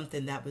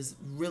something that was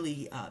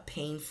really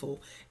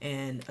painful.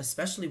 And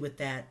especially with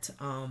that,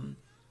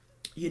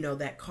 you know,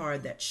 that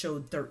card that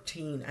showed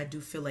 13, I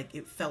do feel like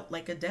it felt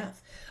like a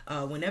death.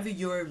 Whenever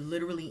you're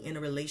literally in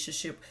a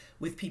relationship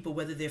with people,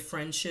 whether they're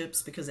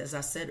friendships, because as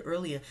I said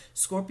earlier,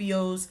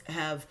 Scorpios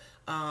have,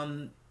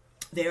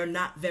 they are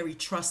not very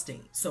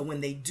trusting. So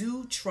when they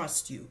do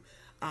trust you,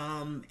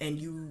 and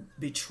you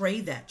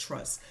betray that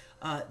trust,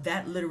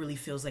 that literally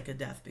feels like a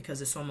death,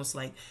 because it's almost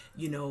like,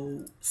 you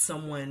know,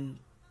 someone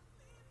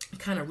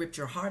kind of ripped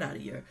your heart out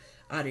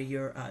of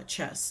your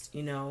chest,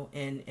 you know,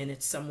 and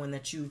it's someone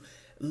that you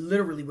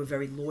literally were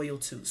very loyal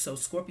to. So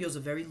Scorpios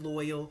are very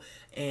loyal,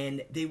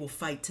 and they will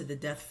fight to the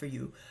death for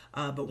you.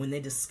 But when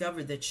they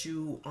discover that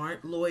you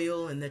aren't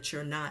loyal and that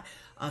you're not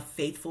a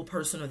faithful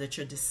person, or that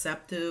you're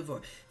deceptive,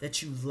 or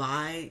that you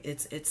lie,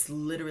 it's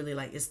literally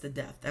like it's the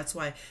death. That's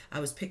why I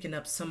was picking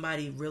up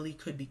somebody really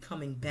could be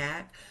coming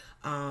back,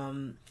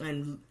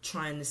 and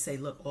trying to say,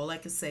 look, all I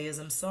can say is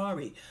I'm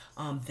sorry.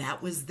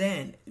 That was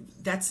then.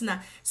 That's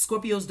not,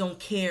 Scorpios don't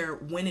care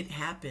when it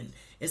happened.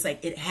 It's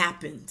like it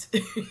happened.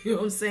 You know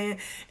what I'm saying?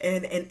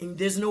 And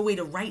there's no way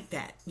to write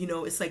that. You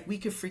know, it's like we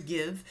could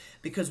forgive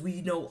because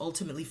we know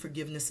ultimately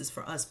forgiveness is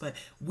for us, but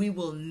we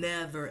will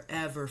never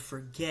ever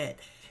forget.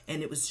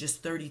 And it was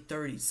just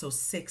 30-30. So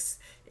 6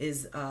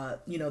 is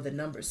you know, the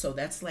number. So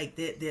that's like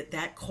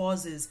that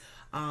causes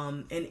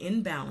an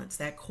imbalance.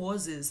 That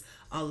causes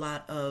a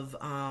lot of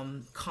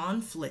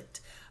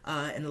conflict.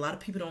 And a lot of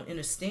people don't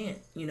understand,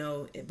 you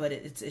know, but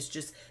it's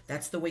just,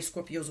 that's the way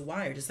Scorpios are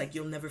wired. It's like,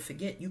 you'll never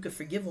forget. You could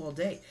forgive all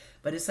day,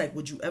 but it's like,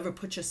 would you ever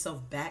put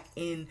yourself back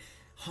in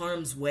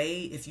harm's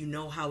way if you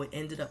know how it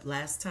ended up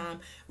last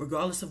time?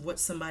 Regardless of what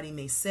somebody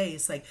may say,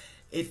 it's like,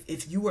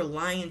 if you were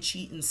lying,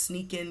 cheating,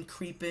 sneaking,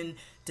 creeping,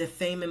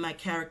 defaming my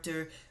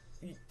character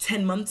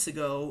 10 months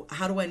ago,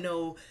 how do I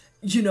know,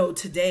 you know,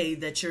 today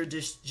that you're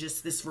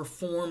just this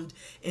reformed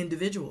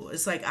individual?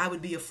 It's like, I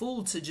would be a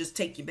fool to just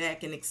take you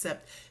back and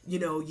accept, you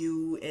know,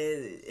 you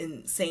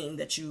in saying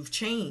that you've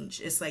changed.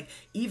 It's like,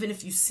 even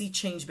if you see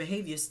changed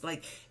behavior, it's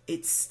like,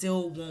 it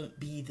still won't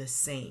be the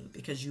same,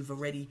 because you've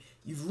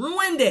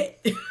ruined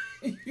it.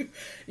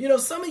 You know,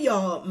 some of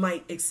y'all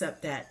might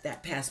accept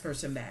that past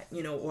person back,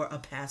 you know, or a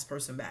past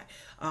person back.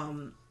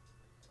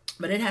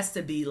 But it has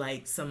to be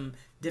like some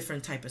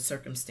different type of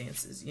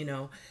circumstances, you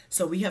know.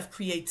 So we have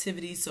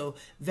creativity, so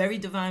very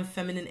divine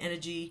feminine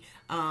energy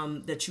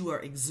that you are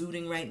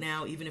exuding right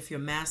now, even if you're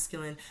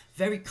masculine.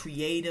 Very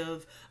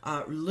creative,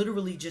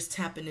 literally just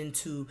tapping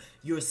into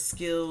your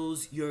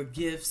skills, your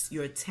gifts,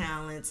 your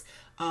talents,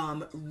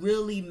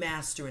 really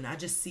mastering. I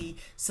just see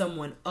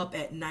someone up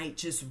at night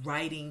just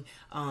writing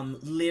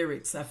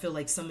lyrics. I feel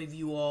like some of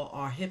you all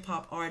are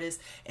hip-hop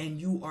artists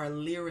and you are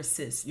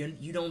lyricists.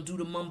 You don't do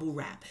the mumble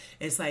rap.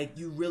 It's like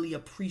you really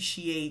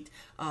appreciate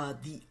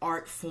the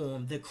art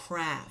form, the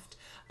craft.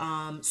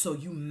 So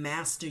you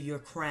master your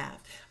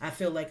craft. I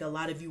feel like a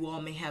lot of you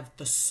all may have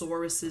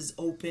thesauruses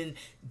open,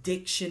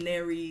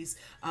 dictionaries,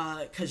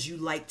 because you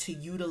like to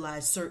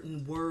utilize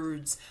certain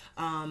words,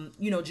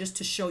 you know, just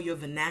to show your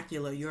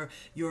vernacular, your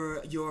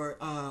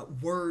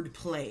word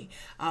play.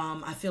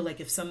 I feel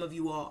like if some of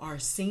you all are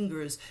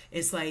singers,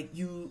 it's like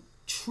you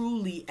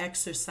truly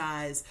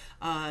exercise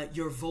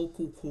your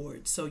vocal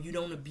cords. So you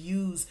don't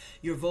abuse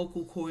your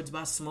vocal cords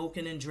by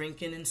smoking and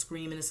drinking and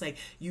screaming. It's like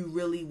you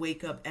really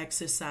wake up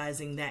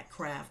exercising that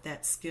craft,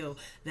 that skill,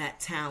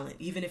 that talent.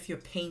 Even if you're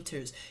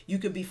painters, you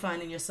could be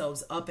finding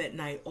yourselves up at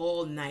night,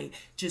 all night,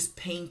 just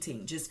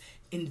painting, just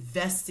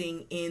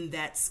investing in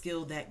that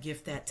skill, that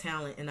gift, that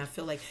talent. And I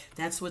feel like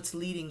that's what's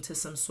leading to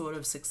some sort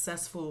of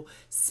successful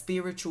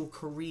spiritual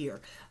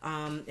career.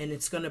 And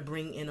it's going to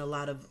bring in a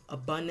lot of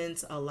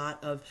abundance, a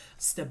lot of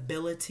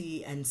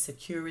stability and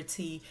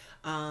security.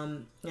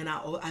 And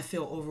I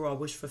feel overall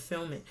wish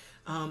fulfillment.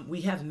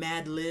 We have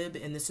Mad Lib,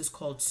 and this is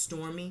called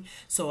Stormy.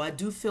 So I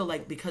do feel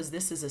like, because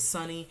this is a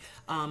sunny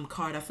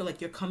card, I feel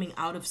like you're coming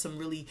out of some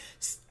really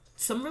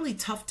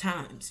tough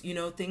times. You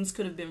know, things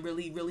could have been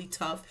really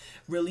tough,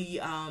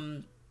 really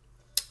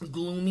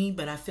gloomy,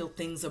 but I feel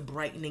things are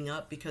brightening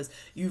up because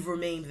you've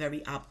remained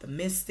very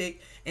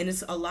optimistic. And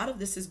it's a lot of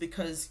this is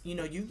because, you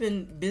know, you've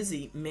been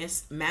busy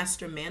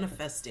master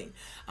manifesting,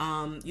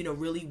 you know,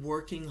 really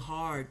working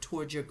hard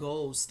towards your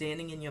goals,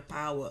 standing in your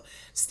power,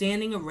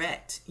 standing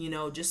erect, you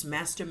know, just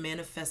master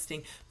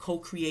manifesting,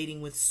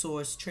 co-creating with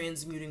source,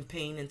 transmuting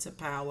pain into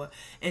power,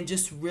 and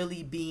just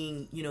really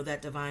being, you know,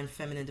 that divine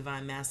feminine,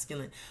 divine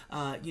masculine,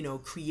 you know,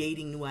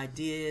 creating new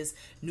ideas,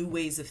 new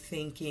ways of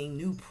thinking,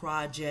 new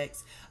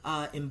projects,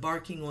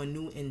 embarking on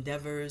new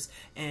endeavors,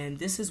 and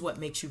this is what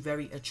makes you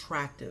very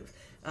attractive.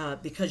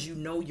 Because you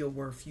know your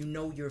worth, you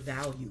know your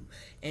value.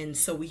 And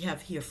so we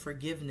have here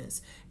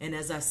forgiveness. And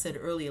as I said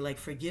earlier, like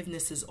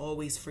forgiveness is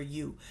always for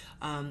you.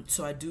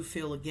 So I do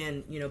feel,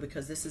 again, you know,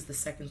 because this is the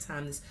second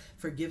time this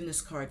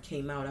forgiveness card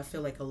came out, I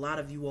feel like a lot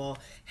of you all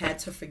had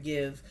to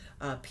forgive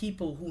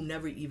people who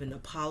never even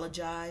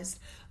apologized.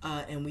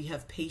 And we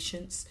have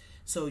patience.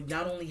 So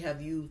not only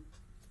have you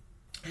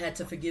had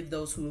to forgive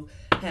those who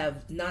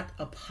have not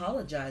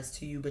apologized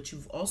to you, but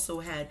you've also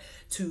had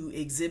to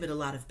exhibit a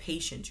lot of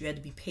patience. You had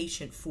to be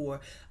patient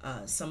for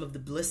some of the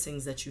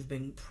blessings that you've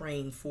been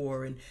praying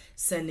for and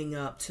sending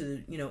up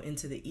to, you know,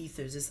 into the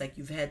ethers. It's like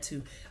you've had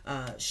to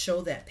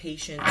show that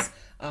patience.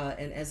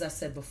 And as I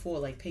said before,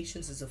 like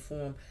patience is a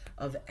form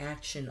of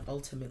action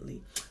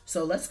ultimately.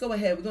 So let's go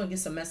ahead. We're going to get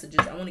some messages.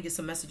 I want to get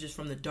some messages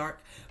from the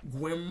Dark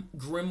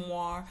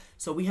Grimoire.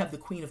 So we have the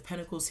Queen of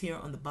Pentacles here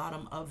on the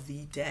bottom of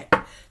the deck.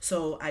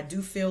 So I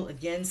do feel,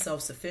 again,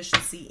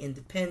 self-sufficiency,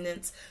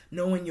 independence,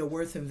 knowing your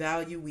worth and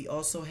value. We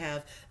also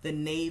have the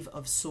Knave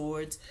of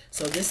Swords.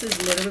 So this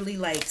is literally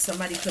like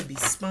somebody could be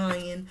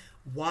spying,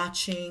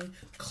 watching,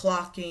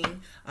 clocking,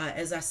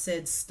 as I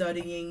said,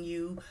 studying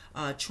you,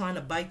 trying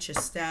to bite your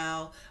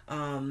style,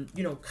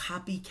 you know,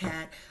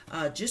 copycat,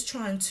 just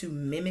trying to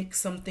mimic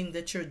something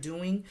that you're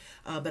doing.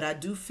 But I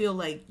do feel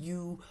like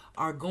you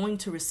are going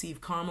to receive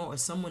karma, or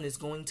someone is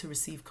going to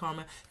receive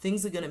karma.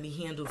 Things are going to be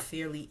handled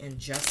fairly and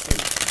justly.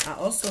 I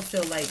also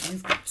feel like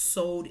you've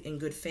sowed in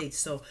good faith.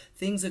 So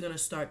things are going to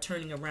start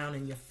turning around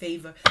in your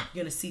favor.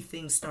 You're going to see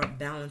things start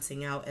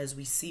balancing out, as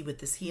we see with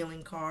this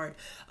healing card.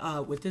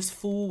 With this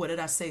Fool, what did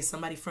I say?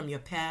 Somebody from your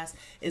past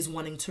is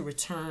wanting to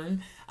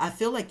return. I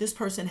feel like this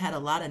person had a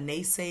lot of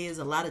naysayers,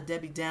 a lot of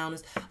Debbie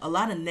Downers, a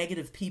lot of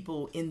negative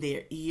people in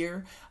their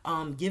ear,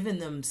 giving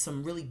them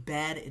some really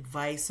bad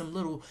advice, some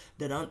little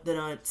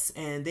da-dunts,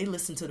 and they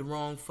listen to the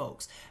wrong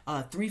folks.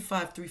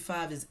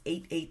 3535 is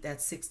 88,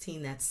 that's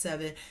 16, that's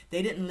 7.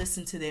 They didn't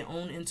listen to their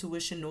own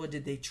intuition, nor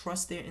did they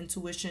trust their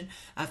intuition.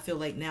 I feel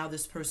like now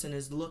this person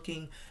is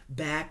looking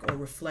back or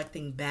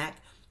reflecting back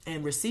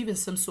and receiving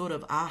some sort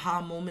of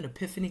aha moment,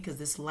 epiphany, because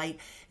this light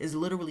is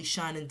literally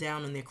shining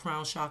down on their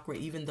crown chakra,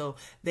 even though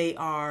they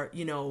are,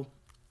 you know,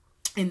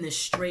 in this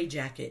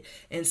straitjacket.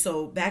 And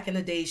so back in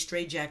the day,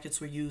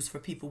 straitjackets were used for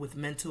people with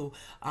mental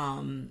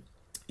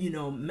you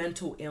know,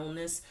 mental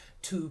illness,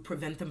 to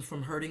prevent them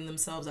from hurting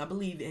themselves. I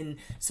believe in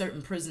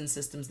certain prison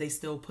systems, they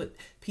still put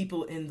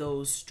people in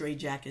those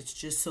straitjackets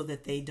just so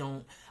that they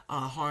don't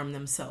harm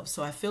themselves.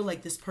 So I feel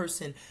like this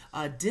person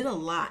did a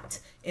lot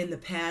in the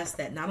past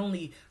that not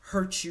only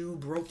hurt you,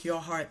 broke your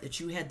heart, that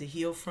you had to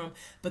heal from,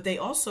 but they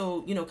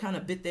also, you know, kind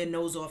of bit their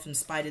nose off and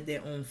spited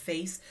their own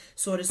face,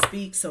 so to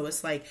speak. So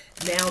it's like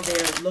now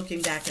they're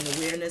looking back in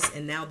awareness,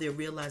 and now they're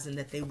realizing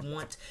that they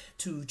want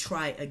to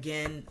try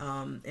again,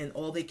 and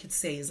all they could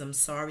say is, I'm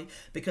sorry,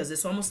 because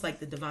it's almost like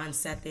the divine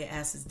sat their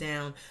asses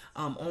down,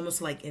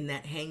 almost like in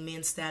that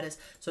hangman status,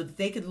 so that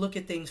they could look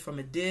at things from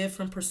a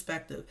different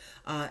perspective,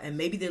 and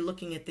maybe they're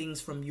looking at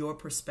things from your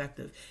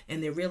perspective,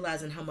 and they're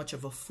realizing how much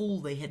of a fool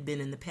they had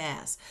been in the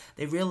past.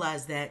 They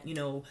realize that, you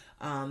know,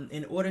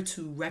 in order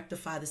to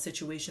rectify the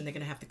situation, they're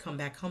going to have to come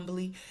back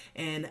humbly.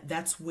 And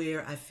that's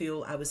where I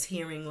feel I was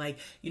hearing, like,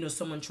 you know,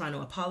 someone trying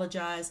to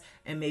apologize,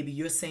 and maybe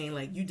you're saying,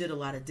 like, you did a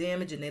lot of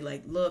damage, and they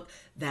like, look,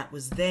 that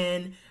was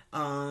then.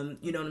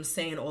 You know what I'm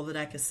saying? All that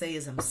I can say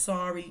is I'm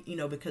sorry, you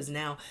know, because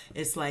now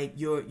it's like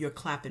you're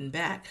clapping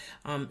back.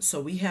 So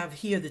we have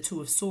here the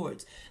Two of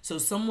Swords. So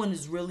someone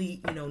is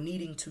really, you know,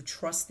 needing to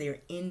trust their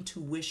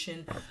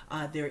intuition,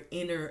 their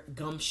inner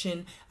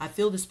gumption. I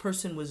feel this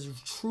person was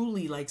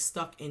truly like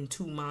stuck in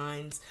two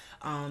minds.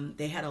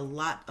 They had a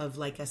lot of,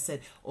 like I said,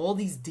 all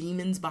these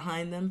demons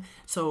behind them.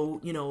 So,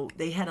 you know,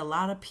 they had a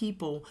lot of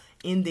people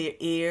in their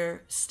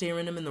ear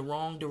steering them in the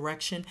wrong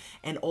direction,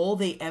 and all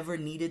they ever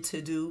needed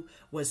to do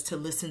was to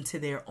listen to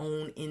their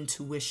own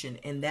intuition,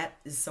 and that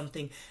is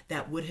something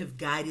that would have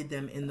guided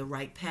them in the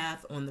right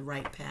path, on the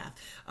right path.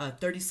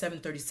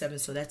 3737,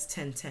 so that's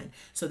 1010.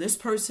 So this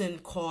person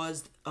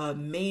caused a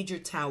major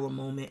tower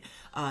moment.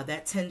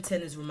 That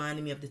 1010 is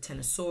reminding me of the 10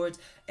 of Swords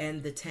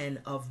and the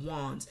 10 of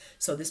Wands.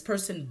 So this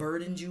person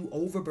burdened you,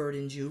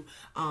 overburdened you,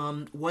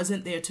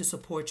 wasn't there to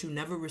support you,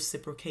 never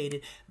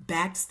reciprocated,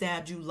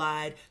 backstabbed you,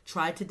 lied,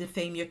 tried to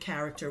defame your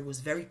character, was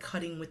very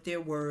cutting with their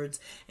words.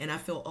 And I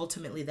feel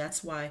ultimately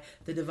that's why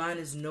the divine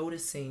is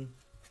noticing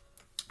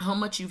how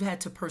much you've had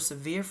to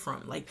persevere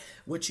from, like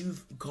what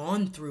you've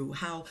gone through,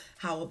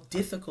 how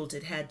difficult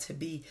it had to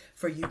be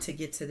for you to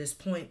get to this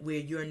point where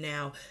you're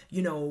now,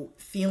 you know,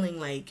 feeling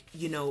like,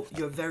 you know,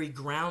 you're very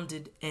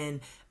grounded and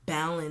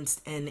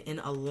balanced and in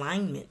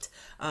alignment,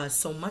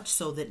 so much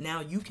so that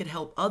now you can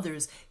help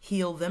others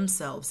heal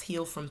themselves,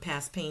 heal from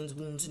past pains,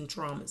 wounds, and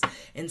traumas.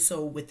 And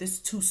so with this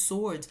 2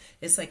 swords,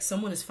 it's like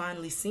someone is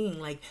finally seeing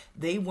like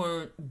they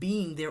weren't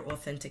being their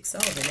authentic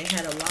self, and they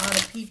had a lot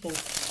of people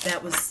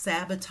that was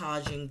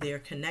sabotaging their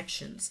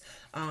connections,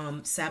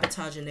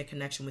 sabotaging their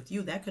connection with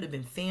you. That could have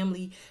been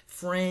family,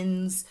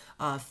 friends,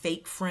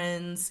 fake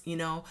friends, you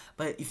know.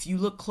 But if you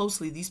look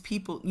closely, these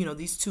people, you know,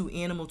 these 2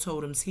 animal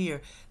totems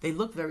here, they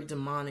look very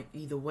demonic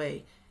either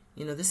way.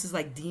 You know, this is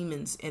like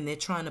demons, and they're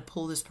trying to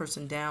pull this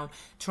person down,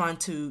 trying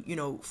to, you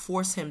know,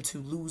 force him to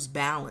lose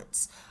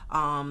balance.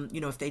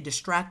 You know, if they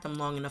distract him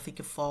long enough, he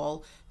could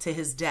fall to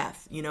his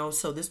death, you know.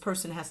 So this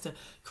person has to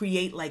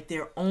create like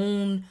their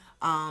own,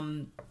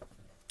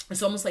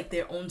 it's almost like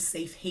their own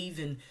safe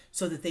haven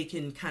so that they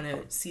can kind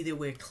of see their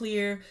way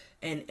clear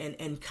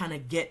and kind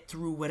of get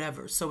through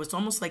whatever. So it's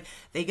almost like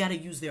they got to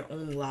use their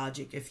own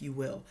logic, if you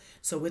will.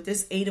 So with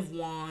this 8 of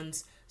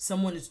Wands,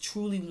 someone is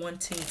truly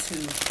wanting to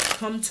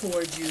come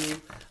toward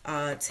you,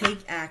 take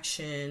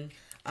action,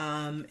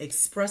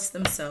 express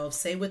themselves,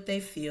 say what they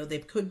feel. They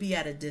could be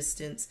at a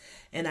distance.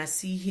 And I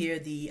see here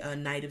the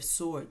Knight of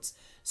Swords.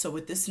 So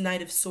with this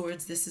Knight of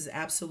Swords, this is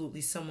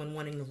absolutely someone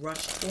wanting to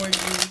rush toward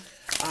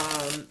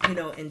you, you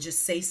know, and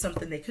just say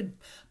something. They could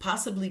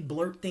possibly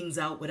blurt things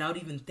out without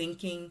even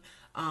thinking,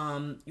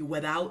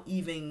 without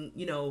even,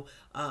 you know,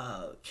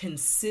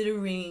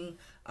 considering,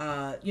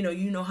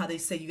 you know how they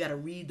say you got to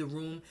read the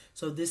room.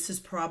 So this is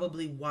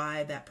probably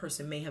why that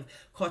person may have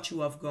caught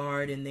you off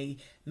guard, and they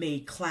may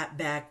clap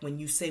back when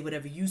you say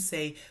whatever you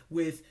say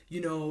with, you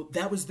know,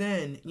 that was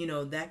then. You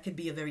know, that could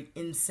be a very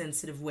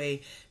insensitive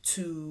way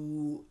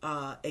to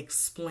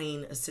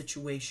explain a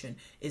situation,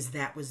 is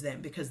that was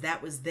then, because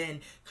that was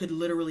then could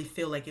literally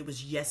feel like it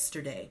was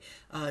yesterday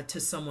to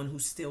someone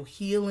who's still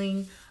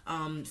healing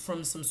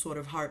from some sort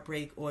of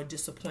heartbreak or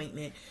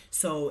disappointment.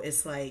 So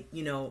it's like,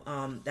 you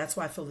know, that's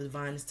why I feel the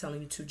divine is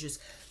telling you to just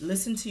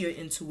listen to your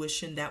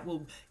intuition. That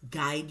will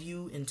guide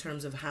you in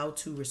terms of how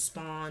to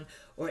respond,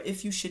 or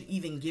if you should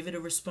even give it a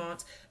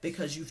response,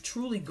 because you've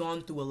truly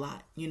gone through a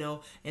lot, you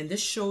know, and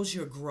this shows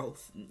your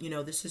growth. You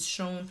know, this is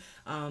shown,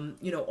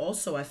 you know,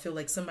 also I feel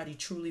like somebody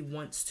truly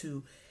wants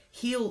to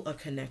heal a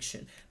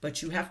connection,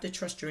 but you have to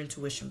trust your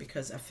intuition,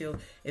 because I feel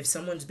if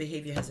someone's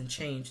behavior hasn't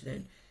changed,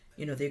 then,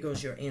 you know, there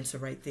goes your answer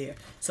right there.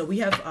 So we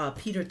have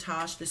Peter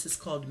Tosh. This is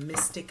called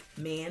Mystic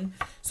Man.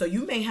 So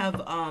you may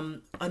have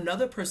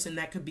another person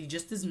that could be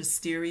just as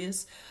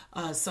mysterious,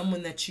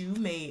 someone that you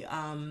may,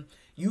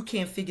 you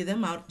can't figure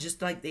them out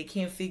just like they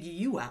can't figure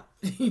you out,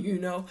 you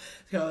know,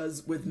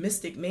 because with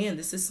Mystic Man,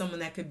 this is someone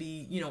that could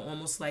be, you know,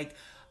 almost like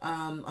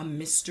a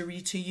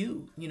mystery to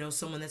you, you know,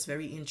 someone that's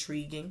very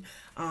intriguing.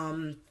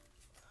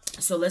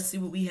 So let's see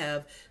what we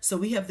have. So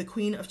we have the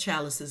Queen of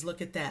Chalices.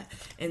 Look at that.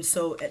 And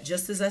so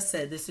just as I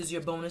said, this is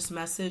your bonus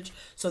message.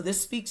 So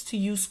this speaks to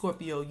you,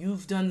 Scorpio.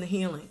 You've done the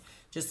healing.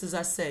 Just as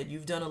I said,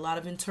 you've done a lot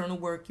of internal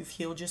work. You've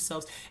healed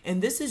yourselves.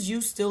 And this is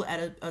you still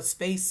at a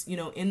space, you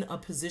know, in a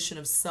position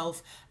of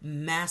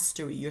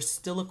self-mastery. You're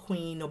still a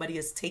queen. Nobody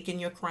has taken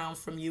your crown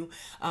from you.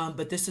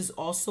 But this is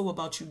also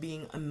about you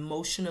being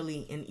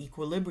emotionally in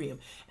equilibrium.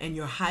 And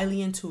you're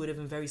highly intuitive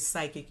and very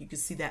psychic. You can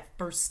see that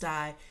first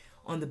eye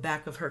on the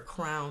back of her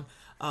crown,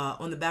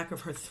 on the back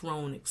of her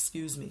throne,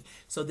 excuse me.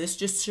 So this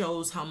just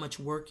shows how much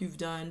work you've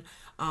done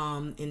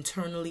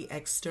internally,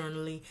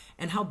 externally,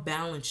 and how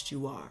balanced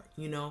you are,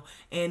 you know.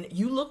 And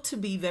you look to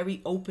be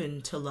very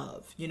open to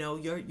love. You know,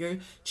 your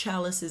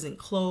chalice isn't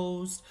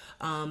closed.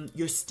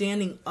 You're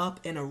standing up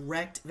and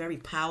erect, very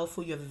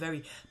powerful. You have a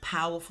very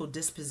powerful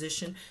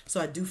disposition.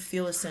 So I do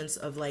feel a sense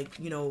of, like,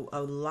 you know,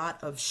 a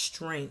lot of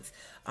strength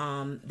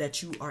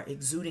that you are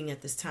exuding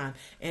at this time.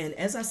 And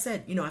as I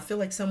said, you know, I feel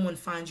like someone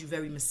finds you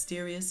very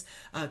mysterious,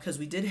 because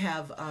we did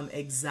have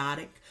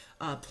Exotic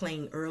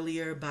playing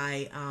earlier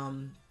by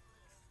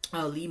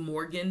Lee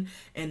Morgan,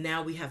 and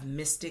now we have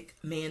Mystic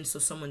Man. So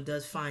someone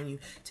does find you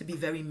to be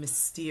very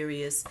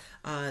mysterious,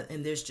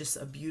 and there's just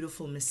a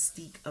beautiful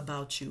mystique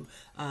about you,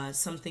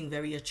 something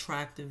very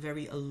attractive,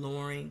 very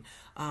alluring,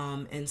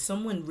 and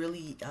someone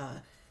really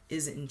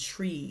is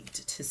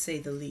intrigued, to say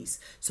the least.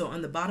 So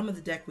on the bottom of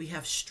the deck we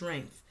have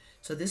Strength.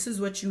 So this is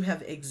what you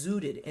have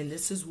exuded, and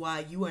this is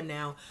why you are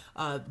now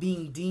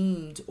being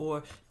deemed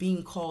or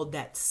being called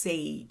that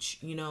sage,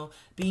 you know,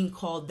 being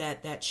called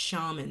that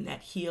shaman,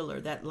 that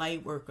healer, that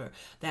light worker,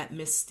 that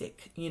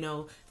mystic. You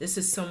know, this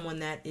is someone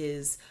that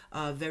is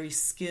very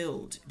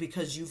skilled,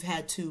 because you've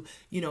had to,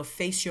 you know,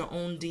 face your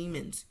own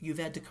demons. You've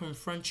had to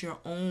confront your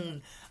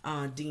own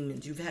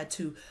demons. You've had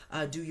to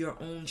do your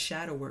own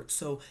shadow work.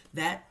 So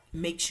that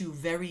makes you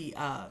very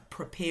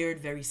prepared,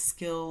 very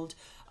skilled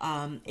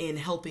in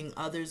helping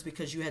others,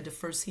 because you had to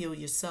first heal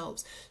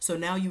yourselves. So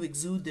now you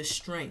exude this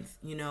strength,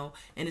 you know,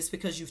 and it's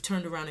because you've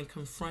turned around and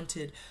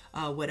confronted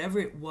whatever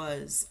it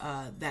was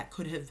that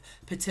could have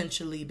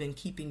potentially been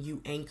keeping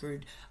you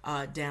anchored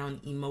down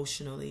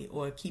emotionally,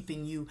 or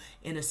keeping you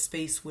in a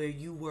space where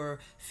you were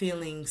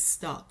feeling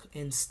stuck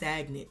and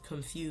stagnant,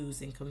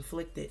 confused and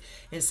conflicted.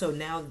 And so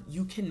now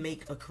you can can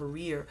make a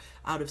career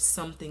out of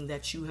something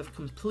that you have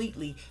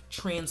completely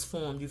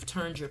transformed. You've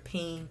turned your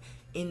pain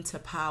into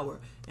power,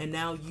 and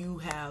now you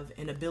have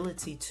an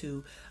ability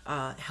to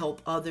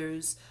help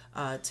others,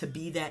 to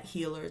be that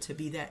healer, to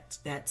be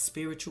that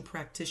spiritual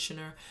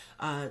practitioner,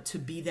 to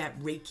be that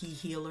Reiki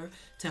healer,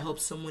 to help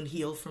someone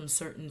heal from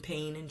certain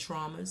pain and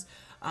traumas,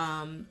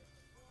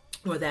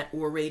 or that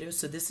orator.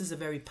 So this is a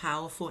very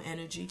powerful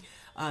energy.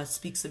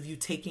 Speaks of you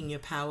taking your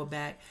power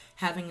back,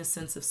 having a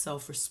sense of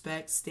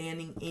self-respect,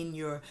 standing in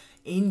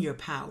your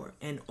power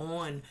and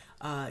on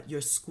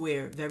your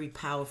square very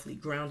powerfully,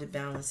 grounded,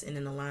 balanced, and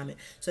in alignment.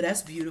 So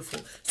that's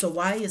beautiful. So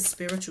why is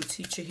spiritual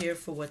teacher here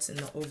for what's in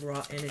the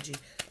overall energy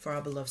for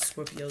our beloved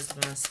Scorpios,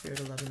 divine spirit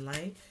of love and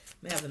light?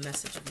 May I have a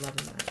message of love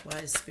and light. Why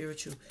is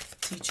spiritual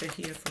teacher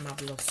here for my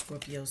beloved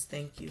Scorpios?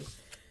 Thank you.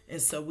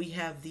 And so we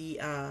have the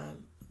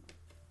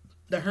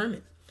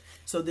Hermit.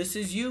 So this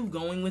is you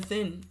going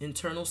within,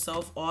 internal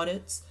self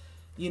audits.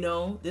 You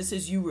know, this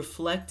is you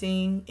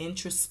reflecting,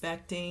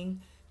 introspecting,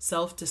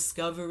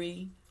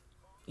 self-discovery.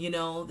 You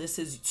know, this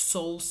is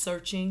soul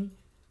searching,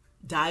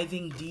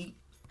 diving deep.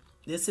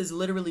 This is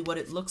literally what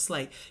it looks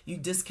like. You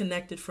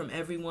disconnected from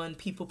everyone,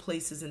 people,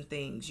 places, and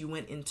things. You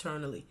went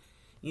internally.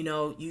 You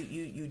know,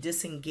 you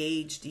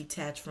disengaged,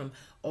 detached from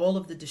all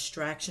of the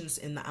distractions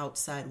in the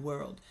outside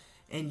world.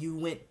 And you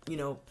went, you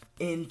know,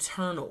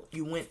 internal.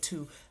 You went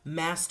to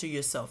master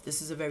yourself.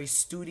 This is a very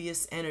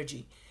studious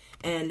energy.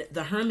 And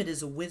the Hermit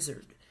is a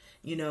wizard,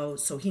 you know,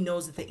 so he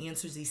knows that the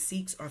answers he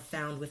seeks are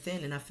found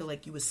within. And I feel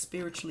like you were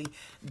spiritually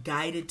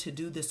guided to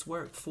do this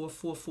work.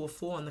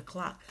 4444 on the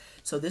clock.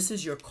 So this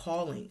is your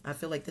calling. I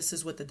feel like this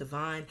is what the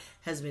divine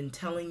has been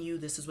telling you.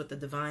 This is what the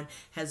divine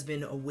has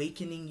been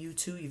awakening you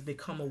to. You've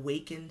become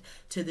awakened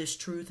to this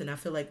truth. And I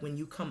feel like when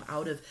you come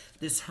out of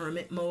this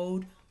hermit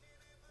mode,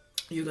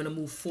 you're going to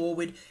move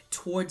forward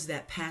towards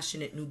that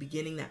passionate new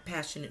beginning, that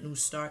passionate new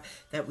start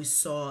that we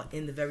saw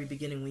in the very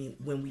beginning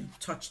when we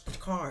touched the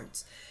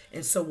cards.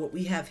 And so what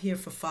we have here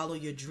for follow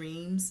your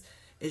dreams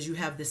is you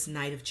have this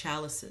Knight of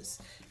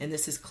Chalices. And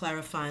this is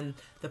clarifying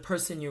the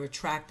person you're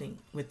attracting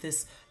with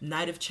this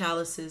Knight of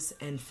Chalices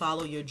and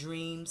follow your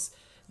dreams.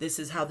 This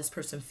is how this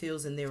person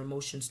feels in their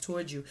emotions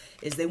towards you,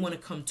 is they want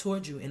to come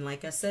towards you. And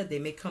like I said, they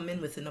may come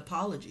in with an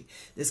apology.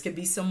 This could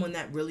be someone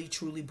that really,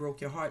 truly broke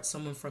your heart,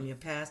 someone from your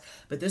past.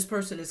 But this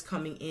person is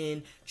coming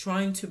in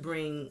trying to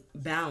bring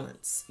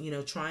balance, you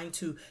know, trying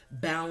to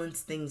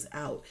balance things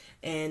out.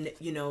 And,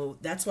 you know,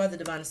 that's why the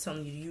divine is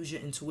telling you to use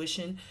your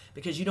intuition,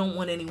 because you don't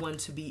want anyone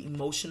to be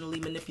emotionally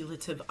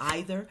manipulative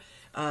either.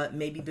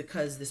 Maybe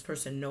because this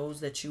person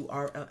knows that you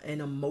are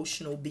an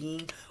emotional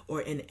being or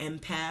an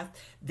empath,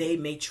 they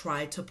may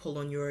try to pull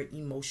on your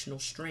emotional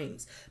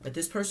strings. But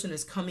this person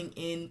is coming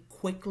in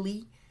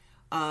quickly,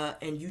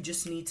 and you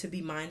just need to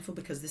be mindful,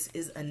 because this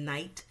is a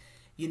knight,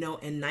 you know,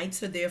 and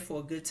knights are there for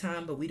a good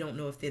time, but we don't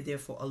know if they're there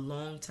for a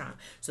long time.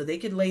 So they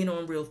could lay it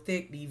on real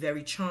thick, be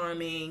very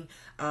charming,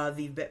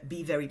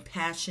 be very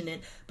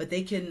passionate, but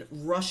they can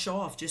rush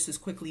off just as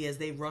quickly as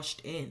they rushed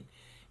in,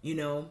 you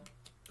know.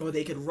 Or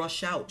they could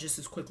rush out just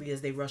as quickly as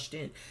they rushed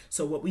in.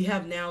 So what we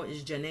have now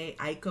is Janae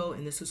Aiko,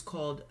 and this is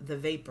called The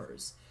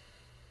Vapors.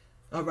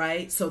 All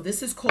right, so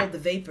this is called The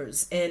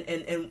Vapors, and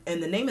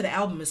the name of the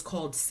album is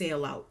called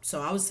Sail Out. So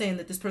I was saying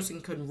that this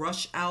person could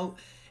rush out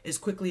as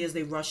quickly as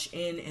they rush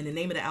in, and the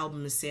name of the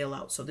album is Sail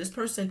Out. So this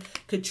person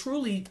could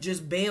truly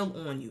just bail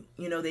on you.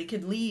 You know, they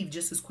could leave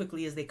just as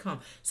quickly as they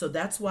come. So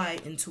that's why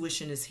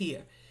intuition is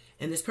here.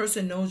 And this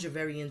person knows you're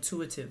very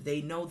intuitive.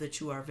 They know that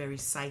you are very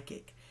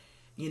psychic.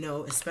 You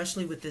know,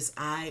 especially with this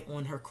eye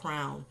on her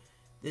crown.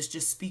 This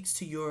just speaks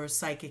to your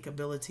psychic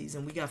abilities.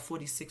 And we got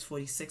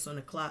 4646 on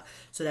the clock.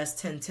 So that's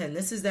 1010.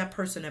 This is that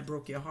person that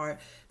broke your heart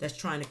that's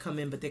trying to come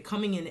in. But they're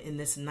coming in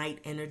this knight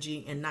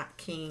energy and not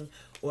king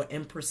or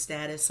empress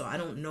status. So I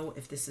don't know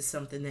if this is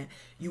something that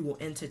you will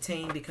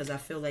entertain, because I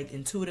feel like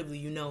intuitively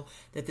you know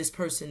that this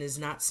person is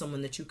not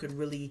someone that you could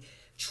really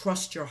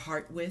trust your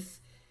heart with,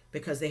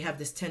 because they have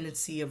this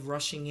tendency of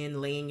rushing in,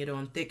 laying it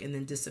on thick, and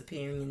then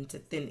disappearing into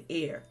thin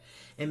air.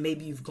 And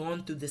maybe you've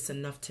gone through this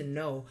enough to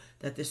know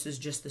that this is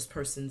just this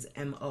person's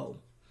MO.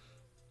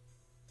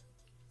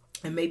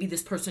 And maybe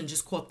this person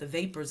just caught the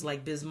vapors,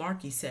 like Biz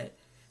Markie said.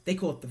 They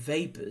caught the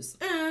vapors.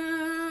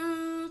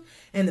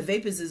 And the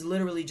vapors is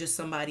literally just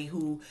somebody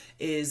who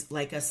is,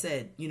 like I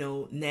said, you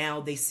know,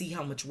 now they see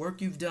how much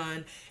work you've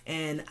done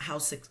and how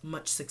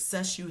much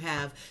success you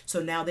have.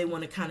 So now they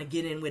want to kind of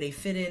get in where they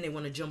fit in. They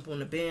want to jump on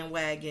the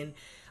bandwagon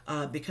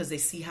because they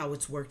see how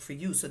it's worked for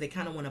you. So they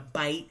kind of want to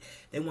bite.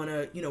 They want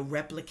to, you know,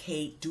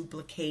 replicate,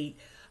 duplicate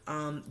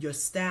your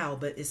style.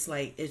 But it's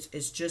like,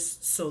 it's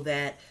just so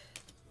that,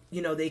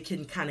 you know, they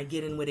can kind of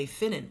get in where they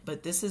fit in.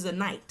 But this is a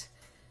knight.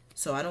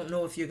 So I don't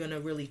know if you're going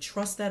to really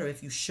trust that, or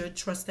if you should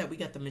trust that. We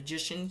got the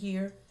Magician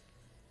here.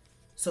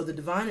 So the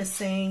divine is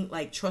saying,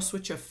 like, trust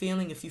what you're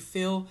feeling. If you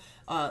feel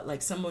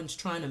like someone's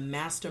trying to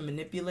master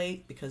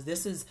manipulate, because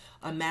this is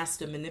a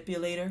master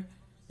manipulator.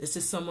 This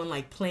is someone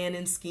like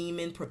planning,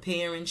 scheming,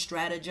 preparing,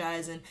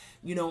 strategizing,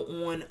 you know,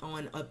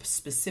 on a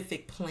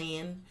specific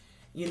plan.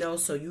 You know,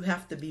 so you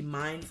have to be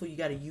mindful. You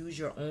got to use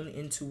your own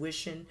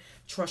intuition,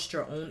 trust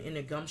your own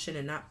inner gumption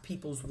and not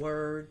people's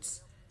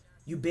words.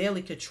 You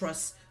barely could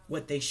trust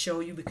what they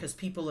show you, because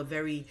people are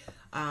very,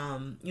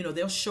 you know,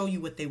 they'll show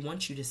you what they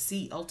want you to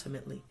see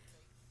ultimately.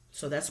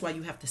 So that's why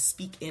you have to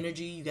speak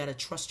energy. You got to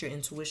trust your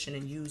intuition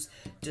and use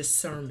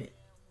discernment.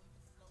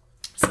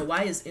 So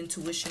why is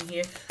intuition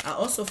here? I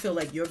also feel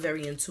like you're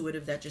very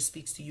intuitive. That just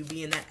speaks to you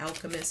being that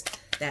alchemist,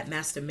 that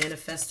master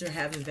manifester,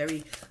 having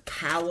very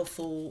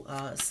powerful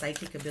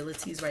psychic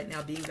abilities right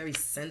now, being very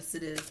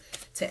sensitive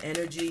to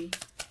energy,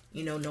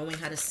 you know, knowing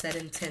how to set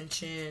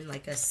intention,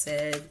 like I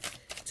said,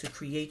 to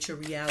create your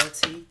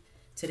reality.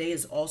 Today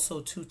is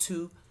also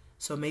 2/2,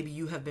 so maybe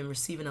you have been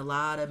receiving a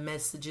lot of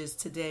messages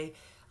today,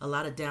 a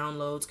lot of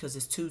downloads, because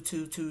it's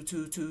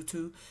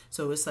 2222222.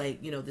 So it's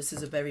like, you know, this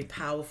is a very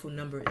powerful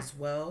number as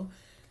well.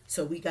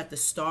 So we got the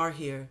star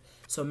here.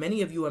 So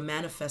many of you are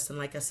manifesting.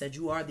 Like I said,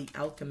 you are the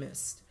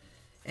alchemist.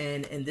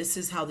 And this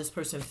is how this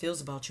person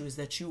feels about you, is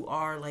that you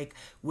are like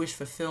wish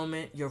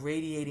fulfillment. You're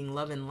radiating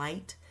love and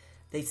light.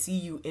 They see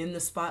you in the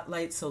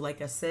spotlight. So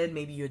like I said,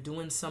 maybe you're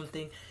doing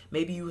something.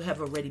 Maybe you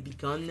have already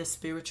begun this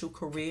spiritual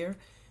career.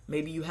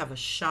 Maybe you have a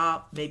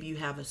shop. Maybe you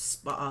have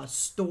a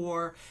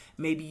store.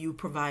 Maybe you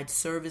provide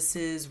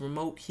services,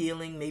 remote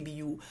healing. Maybe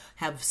you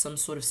have some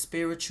sort of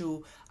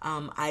spiritual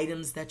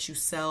items that you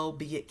sell,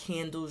 be it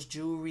candles,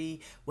 jewelry,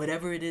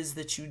 whatever it is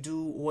that you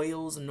do,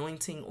 oils,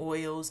 anointing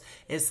oils.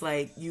 It's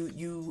like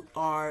you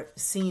are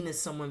seen as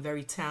someone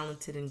very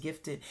talented and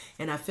gifted.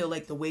 And I feel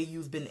like the way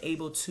you've been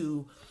able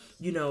to,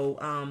 you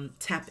know,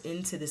 tap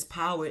into this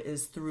power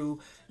is through,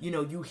 you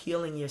know, you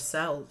healing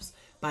yourselves,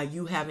 by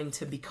you having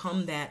to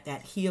become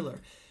that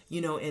healer,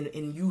 you know, and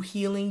in you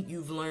healing,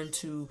 you've learned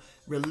to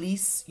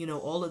release, you know,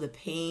 all of the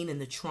pain and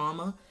the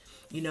trauma,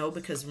 you know,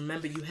 because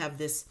remember, you have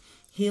this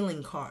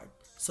healing card.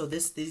 So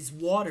these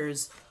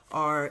waters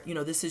are, you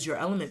know, this is your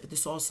element, but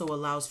this also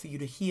allows for you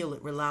to heal.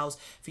 It allows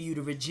for you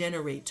to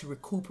regenerate, to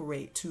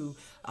recuperate, to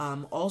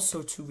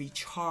also to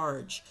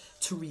recharge,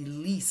 to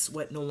release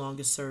what no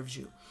longer serves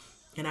you.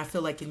 And I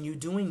feel like in you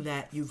doing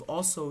that, you've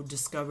also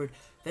discovered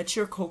that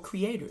you're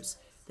co-creators,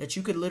 that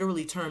you could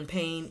literally turn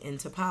pain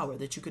into power,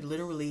 that you could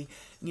literally,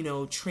 you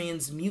know,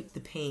 transmute the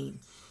pain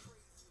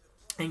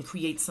and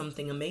create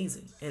something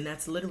amazing. And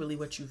that's literally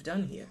what you've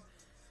done here.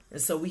 And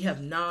so we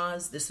have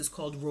Nas. This is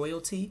called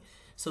royalty.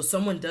 So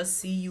someone does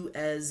see you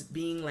as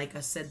being, like I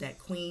said, that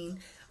queen,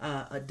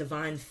 a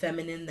divine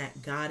feminine,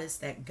 that goddess,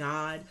 that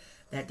god,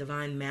 that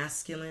divine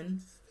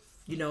masculine.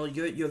 You know,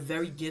 you're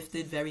very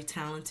gifted, very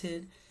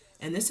talented.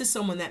 And this is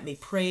someone that may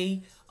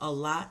pray a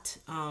lot,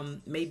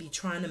 maybe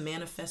trying to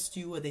manifest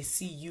you, or they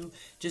see you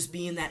just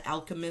being that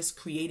alchemist,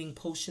 creating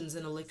potions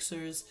and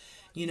elixirs,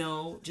 you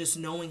know, just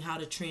knowing how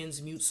to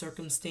transmute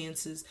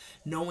circumstances,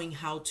 knowing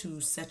how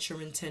to set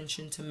your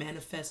intention to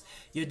manifest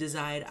your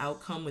desired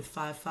outcome. With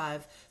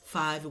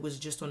 555, it was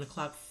just on the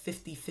clock,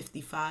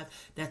 5055,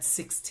 that's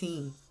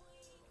 16.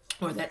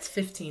 Or that's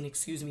 15,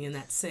 excuse me, and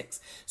that's 6.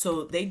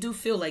 So they do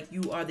feel like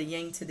you are the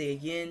yang to their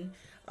yin,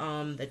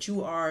 that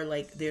you are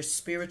like their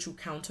spiritual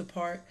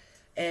counterpart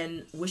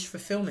and wish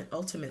fulfillment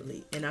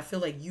ultimately. And I feel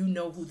like you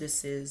know who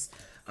this is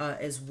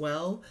as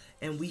well.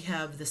 And we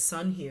have the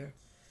sun here.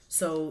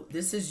 So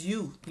this is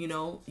you, you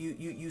know,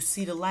 you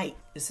see the light.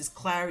 This is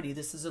clarity.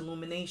 This is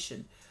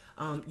illumination.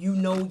 You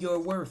know your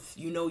worth.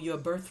 You know your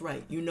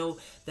birthright. You know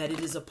that it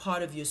is a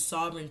part of your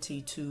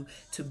sovereignty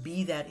to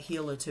be that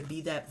healer, to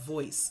be that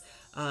voice,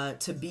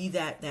 to be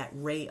that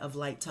ray of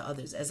light to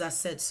others. As I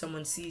said,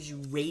 someone sees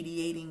you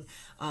radiating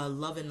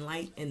love and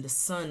light, and the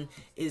sun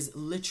is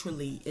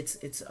literally,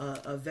 it's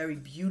a very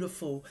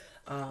beautiful,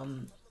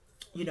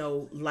 you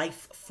know,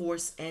 life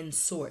force and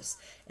source.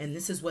 And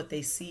this is what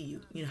they see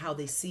you, you know, how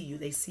they see you.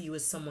 They see you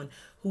as someone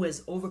who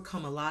has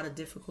overcome a lot of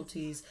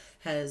difficulties,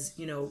 has,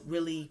 you know,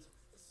 really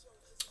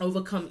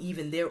overcome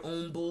even their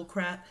own bull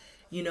crap,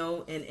 you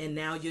know, and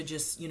now you're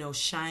just, you know,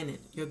 shining,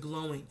 you're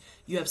glowing.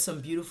 You have some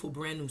beautiful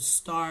brand new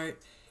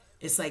start.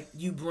 It's like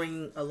you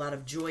bring a lot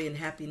of joy and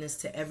happiness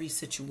to every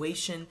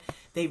situation.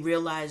 They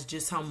realize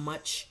just how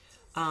much,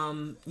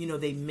 you know,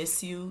 they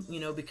miss you, you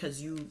know,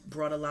 because you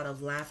brought a lot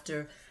of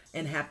laughter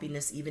and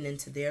happiness even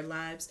into their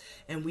lives.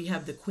 And we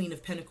have the Queen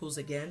of Pentacles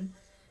again,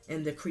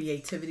 and the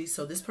creativity.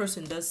 So this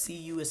person does see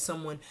you as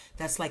someone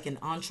that's like an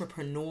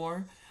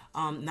entrepreneur.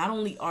 Not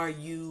only are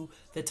you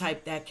the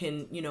type that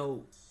can, you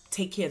know,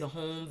 take care of the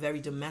home,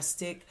 very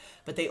domestic,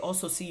 but they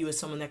also see you as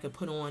someone that could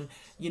put on,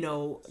 you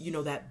know,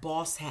 that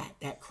boss hat,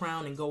 that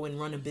crown, and go and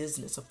run a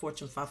business, a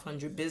Fortune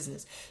 500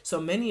 business.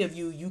 So many of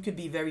you could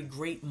be very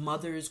great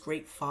mothers,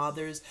 great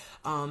fathers.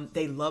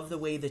 They love the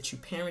way that you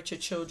parent your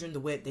children, the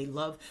way they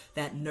love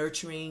that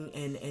nurturing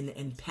and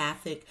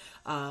empathic,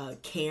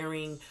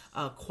 caring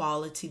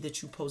quality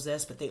that you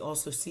possess. But they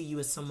also see you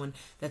as someone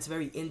that's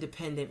very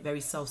independent,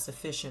 very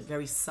self-sufficient,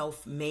 very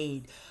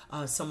self-made,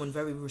 someone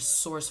very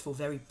resourceful,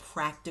 very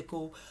practical,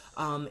 practical,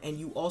 and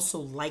you also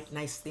like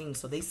nice things.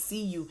 So they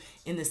see you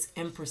in this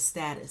empress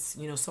status,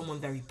 you know, someone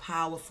very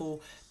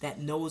powerful that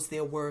knows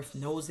their worth,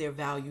 knows their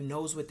value,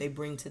 knows what they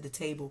bring to the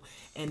table.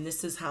 And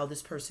this is how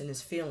this person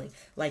is feeling,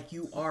 like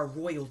you are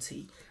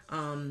royalty,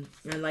 and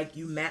like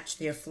you match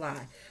their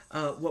fly.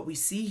 What we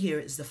see here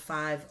is the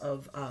Five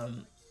of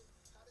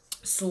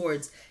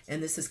Swords,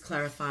 and this is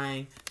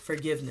clarifying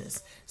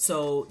forgiveness.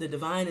 So the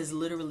divine is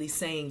literally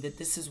saying that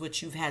this is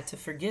what you've had to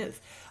forgive.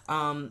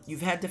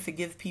 You've had to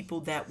forgive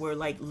people that were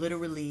like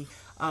literally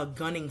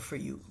gunning for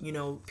you, you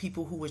know,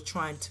 people who were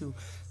trying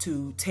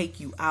to take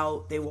you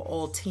out. They were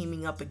all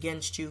teaming up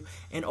against you,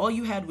 and all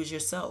you had was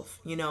yourself,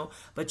 you know.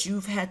 But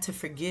you've had to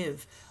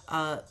forgive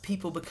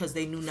people because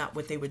they knew not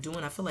what they were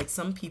doing. I feel like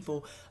some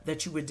people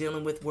that you were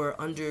dealing with were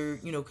under,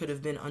 you know, could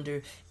have been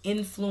under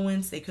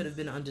influence. They could have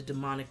been under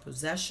demonic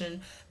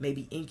possession,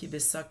 maybe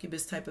incubus,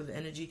 succubus type of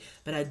energy.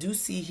 But I do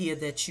see here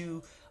that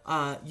you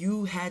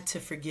had to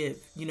forgive,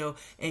 you know,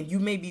 and you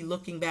may be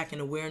looking back in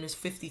awareness.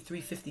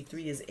 53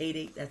 is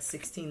 8, that's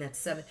 16, that's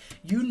 7.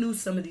 You knew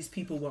some of these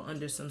people were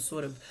under some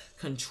sort of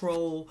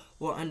control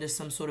or under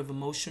some sort of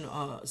emotion,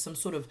 some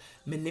sort of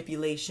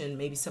manipulation.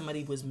 Maybe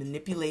somebody was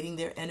manipulating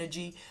their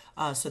energy.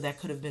 So that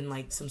could have been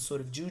like some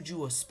sort of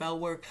juju or spell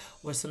work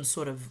or some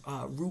sort of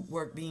root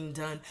work being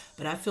done.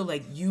 But I feel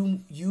like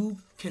you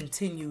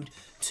continued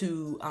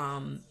to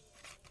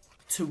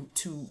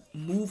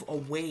move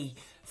away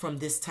from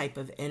this type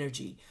of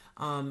energy.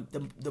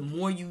 The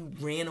more you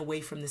ran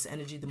away from this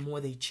energy, the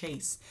more they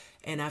chase.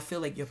 And I feel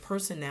like your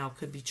person now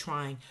could be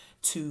trying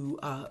to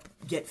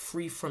get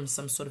free from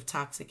some sort of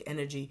toxic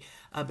energy,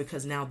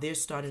 because now they're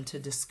starting to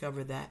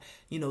discover that,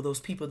 you know,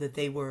 those people that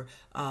they were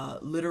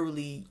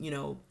literally, you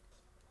know,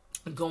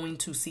 going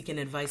to seeking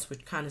advice were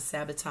kind of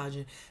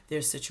sabotaging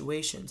their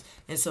situations.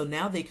 And so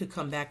now they could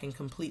come back and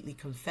completely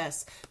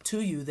confess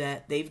to you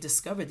that they've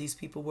discovered these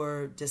people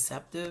were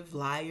deceptive,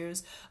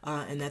 liars,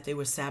 and that they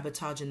were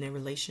sabotaging their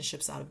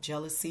relationships out of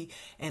jealousy,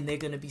 and they're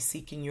going to be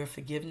seeking your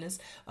forgiveness.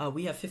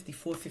 We have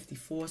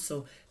 54,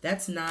 so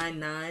that's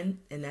 99,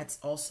 and that's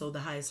also the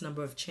highest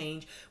number of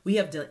change. We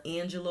have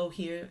D'Angelo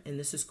here, and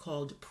this is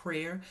called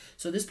prayer.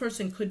 So this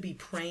person could be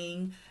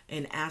praying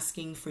and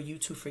asking for you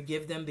to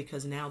forgive them,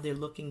 because now they're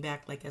looking back,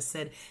 like I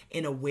said,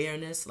 in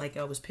awareness. Like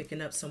I was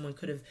picking up, someone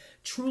could have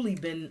truly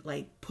been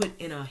like put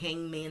in a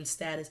hangman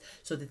status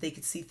so that they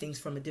could see things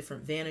from a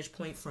different vantage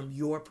point, from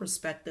your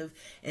perspective.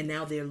 And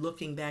now they're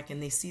looking back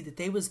and they see that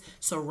they was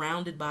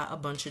surrounded by a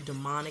bunch of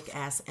demonic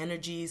ass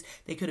energies.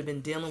 They could have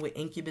been dealing with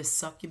incubus,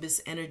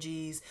 succubus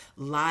energies,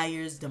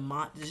 liars,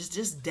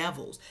 just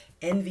devils,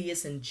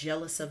 envious and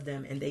jealous of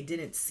them, and they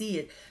didn't see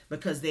it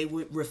because they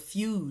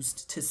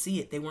refused to see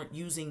it. They weren't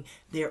using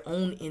their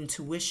own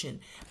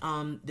intuition.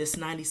 This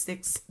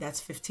 96,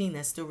 that's 15,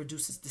 that still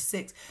reduces to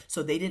 6.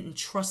 So they didn't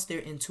trust their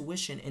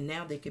intuition, and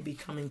now they could be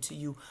coming to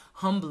you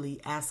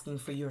humbly asking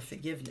for your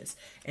forgiveness.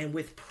 And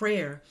with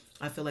prayer,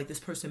 I feel like this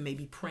person may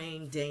be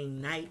praying day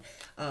and night,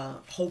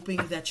 hoping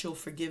that you'll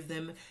forgive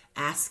them,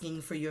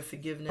 asking for your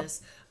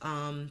forgiveness,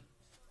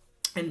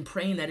 and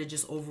praying that it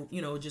just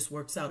just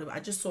works out. I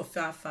just saw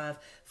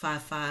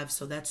 5555,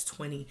 so that's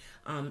 20.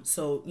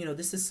 So, you know,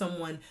 this is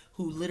someone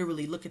who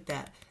literally, look at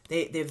that.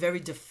 They're very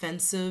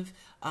defensive.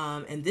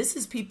 And this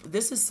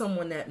is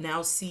someone that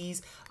now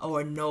sees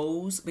or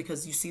knows,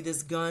 because you see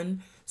this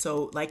gun.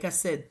 So like I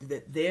said,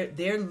 that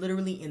they're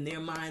literally in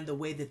their mind, the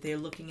way that they're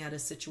looking at a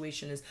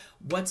situation is,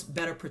 what's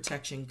better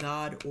protection,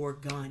 God or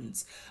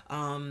guns?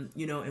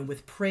 You know, and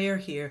with prayer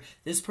here,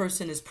 this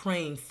person is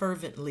praying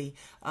fervently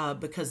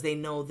because they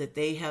know that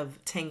they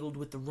have tangled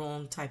with the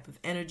wrong type of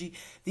energy.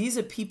 These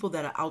are people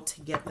that are out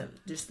to get them.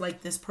 Just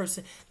like this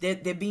person,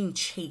 they're being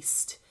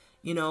chased.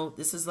 You know,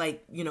 this is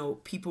like, you know,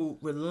 people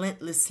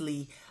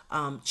relentlessly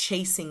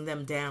chasing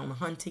them down,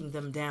 hunting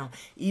them down,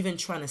 even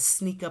trying to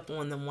sneak up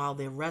on them while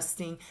they're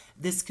resting.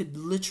 This could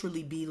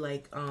literally be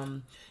like,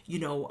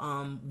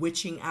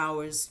 witching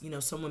hours, you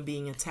know, someone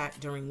being attacked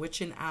during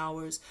witching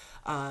hours.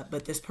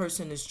 But this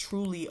person is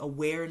truly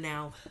aware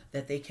now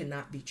that they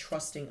cannot be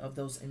trusting of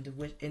those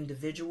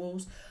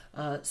individuals.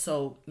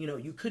 So, you know,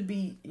 you could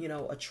be, you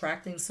know,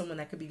 attracting someone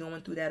that could be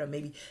going through that, or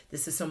maybe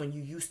this is someone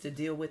you used to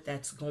deal with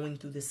that's going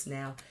through this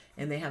now,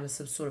 and they're having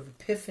some sort of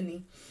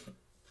epiphany.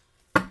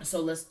 So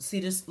let's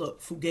see this.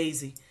 Look,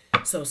 Fugazi.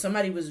 So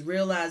somebody was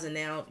realizing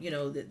now, you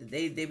know, that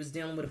they was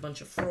dealing with a bunch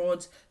of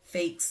frauds,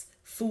 fakes,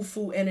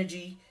 foo-foo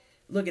energy.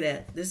 Look at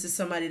that. This is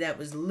somebody that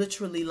was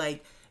literally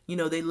like, you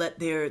know, they let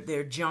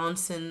their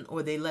Johnson,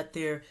 or they let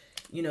their,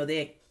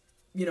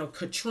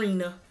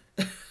 Katrina,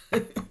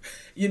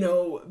 you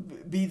know,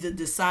 be the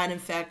deciding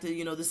factor.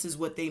 You know, this is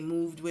what they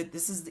moved with.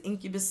 This is the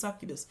incubus,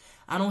 succubus.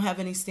 I don't have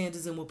any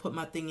standards and will put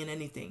my thing in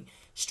anything.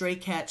 Stray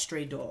cat,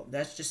 stray dog.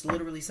 That's just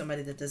literally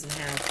somebody that doesn't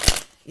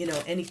have, you know,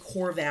 any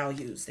core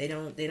values. They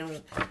don't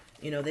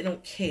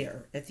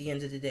care at the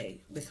end of the day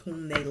with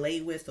whom they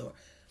lay with or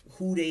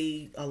who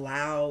they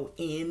allow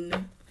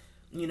in,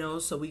 you know.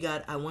 So we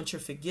got, I want your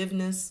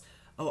forgiveness.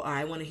 Oh,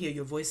 I want to hear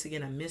your voice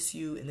again. I miss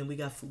you. And then we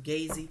got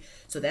Fugazi.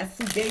 So that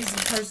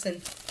Fugazi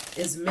person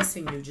is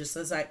missing you,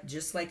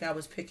 just like I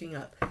was picking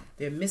up.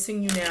 They're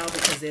missing you now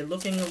because they're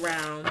looking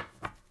around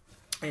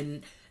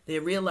and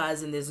they're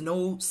realizing there's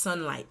no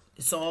sunlight.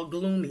 It's all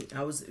gloomy.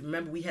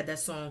 Remember we had that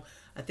song,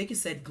 I think it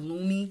said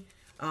Gloomy,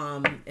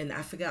 and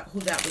I forgot who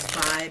that was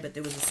by, but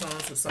there was a song.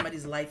 So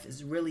somebody's life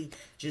is really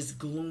just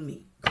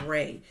gloomy,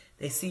 gray.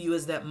 They see you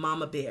as that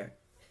mama bear.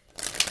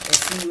 They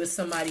see you as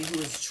somebody who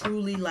is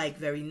truly like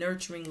very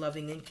nurturing,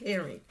 loving, and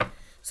caring.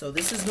 So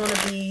this is going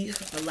to be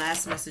the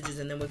last messages,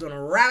 and then we're going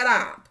to wrap it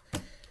up.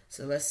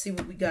 So let's see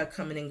what we got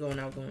coming and going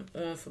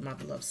on for my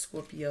beloved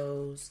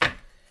Scorpios.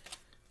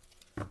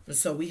 And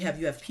so you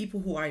have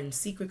people who are in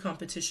secret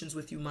competitions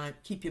with you. Mind,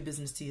 keep your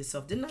business to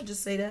yourself. Didn't I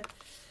just say that?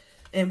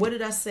 And what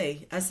did I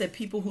say? I said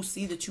people who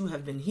see that you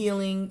have been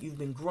healing, you've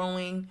been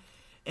growing,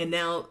 and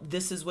now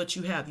this is what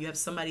you have. You have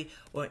somebody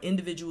or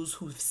individuals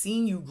who've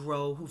seen you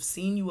grow, who've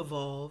seen you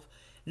evolve.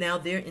 Now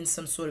they're in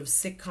some sort of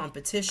sick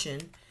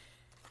competition,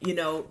 you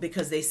know,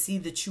 because they see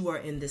that you are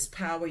in this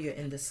power, you're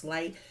in this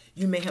light.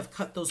 You may have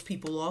cut those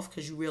people off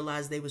because you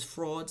realized they was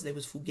frauds, they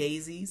was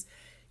fugazis.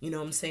 You know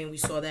what I'm saying? We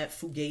saw that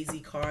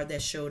fugazi card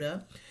that showed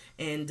up.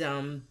 And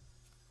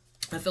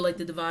I feel like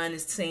the divine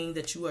is saying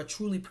that you are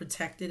truly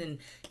protected and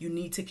you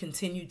need to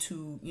continue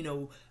to, you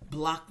know,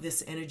 block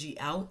this energy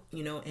out.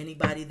 You know,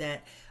 anybody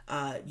that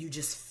you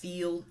just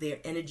feel their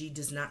energy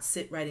does not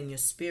sit right in your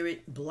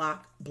spirit,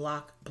 block,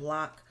 block,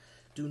 block.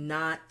 Do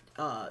not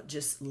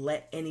just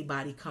let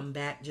anybody come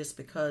back just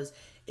because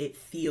it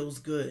feels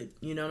good.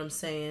 You know what I'm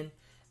saying?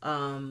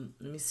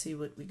 Let me see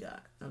what we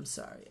got. I'm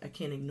sorry. I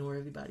can't ignore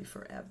everybody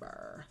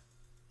forever.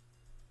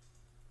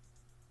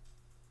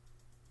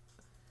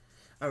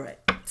 All right.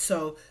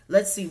 So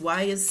let's see.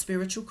 Why is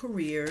spiritual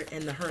career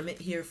and the Hermit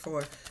here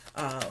for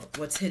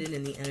what's hidden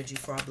in the energy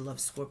for our beloved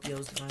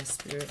Scorpios, divine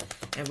spirit?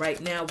 And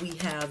right now we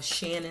have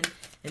Shannon,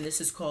 and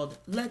this is called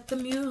Let the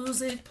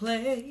Music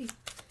Play.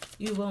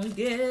 You won't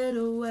get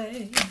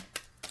away.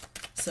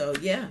 So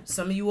yeah,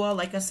 some of you all,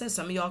 like I said,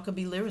 some of y'all could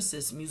be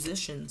lyricists,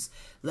 musicians.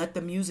 Let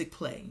the music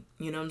play.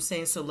 You know what I'm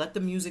saying? So let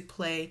the music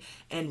play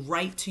and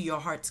write to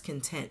your heart's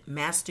content.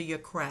 Master your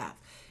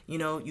craft. You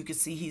know, you can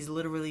see he's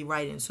literally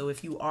writing. So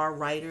if you are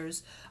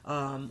writers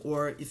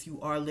or if you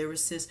are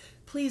lyricists,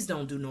 please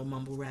don't do no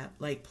mumble rap.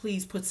 Like,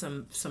 please put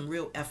some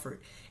real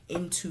effort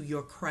into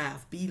your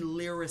craft. Be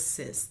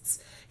lyricists.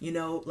 You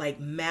know, like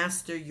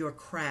master your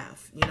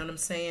craft. You know what I'm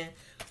saying?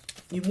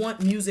 You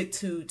want music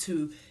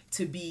to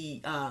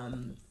be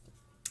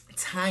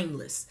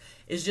timeless.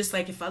 It's just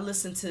like if I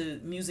listen to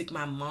music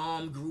my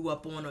mom grew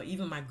up on, or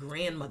even my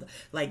grandmother,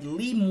 like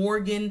Lee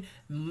Morgan,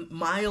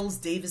 Miles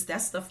Davis, that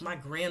stuff my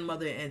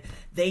grandmother and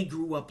they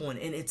grew up on,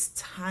 and it's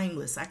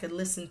timeless. I could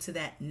listen to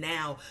that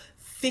now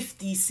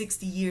 50,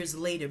 60 years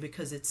later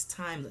because it's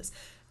timeless.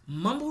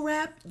 Mumble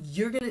rap,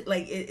 you're gonna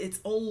like it's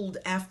old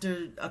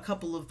after a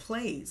couple of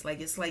plays. Like,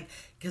 it's like,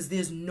 because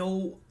there's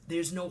no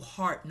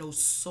heart, no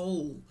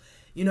soul.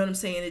 You know what I'm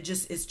saying?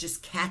 It's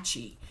just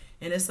catchy.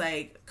 And it's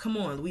like, come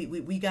on,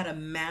 we gotta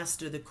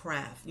master the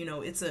craft. You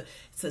know, it's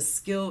a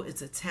skill,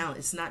 it's a talent.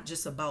 It's not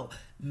just about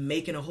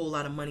making a whole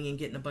lot of money and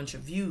getting a bunch of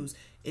views.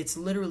 It's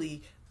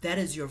literally, that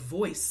is your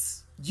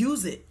voice.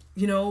 Use it.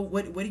 You know,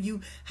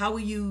 how are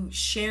you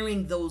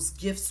sharing those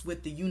gifts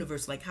with the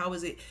universe? Like, how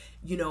is it,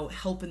 you know,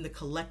 helping the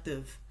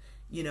collective,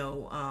 you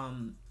know,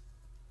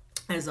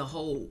 as a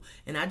whole?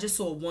 And I just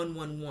saw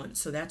 111,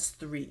 so that's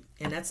 3,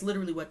 and that's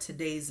literally what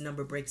today's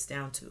number breaks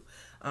down to,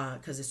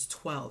 because it's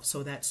 12,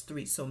 so that's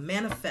 3. So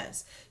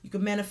manifest. You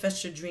can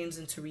manifest your dreams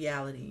into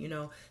reality. You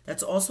know,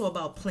 that's also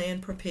about plan,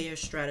 prepare,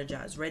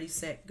 strategize, ready,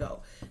 set,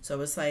 go. So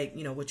it's like,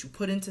 you know, what you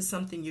put into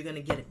something, you're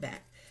gonna get it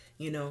back.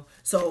 You know,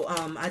 so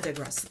I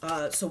digress.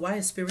 So why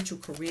is spiritual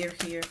career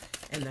here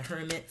and the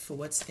Hermit for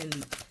what's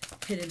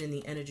hidden in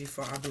the energy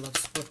for our beloved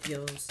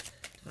Scorpios?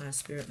 Divine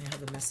spirit may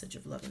have a message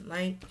of love and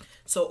light.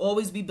 So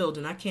always be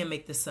building. I can't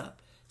make this up.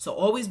 So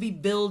always be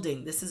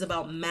building. This is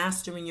about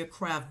mastering your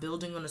craft,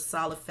 building on a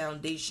solid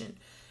foundation.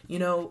 You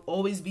know,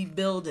 always be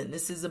building.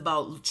 This is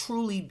about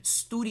truly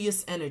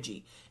studious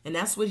energy. And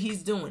that's what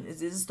he's doing.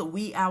 This is the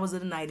wee hours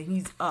of the night, and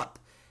he's up,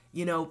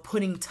 you know,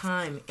 putting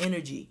time,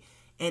 energy,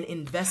 and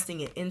investing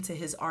it into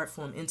his art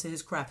form, into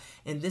his craft.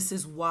 And this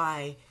is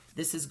why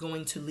this is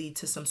going to lead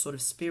to some sort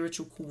of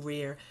spiritual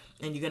career,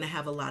 and you're going to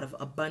have a lot of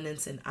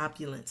abundance and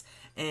opulence,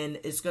 and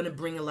it's going to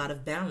bring a lot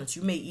of balance.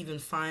 You may even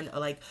find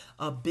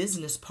a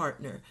business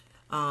partner,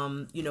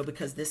 you know,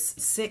 because this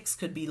 6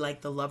 could be like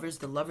the lovers.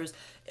 The lovers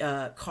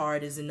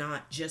card is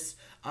not just,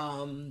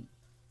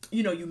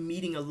 you know, you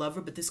meeting a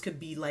lover, but this could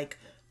be like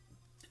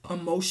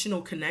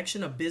emotional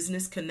connection, a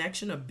business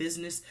connection, a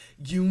business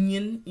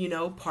union, you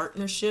know,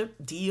 partnership,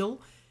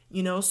 deal,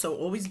 you know. So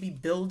always be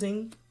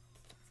building.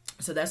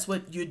 So that's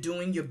what you're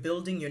doing. You're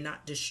building, you're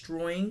not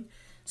destroying.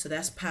 So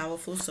that's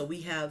powerful. So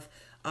we have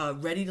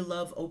ready to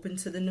love, open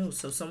to the new.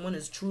 So someone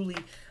is truly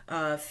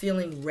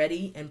feeling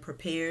ready and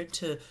prepared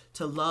to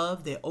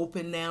love. They're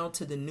open now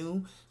to the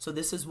new. So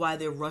this is why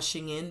they're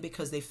rushing in,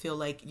 because they feel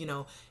like, you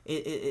know,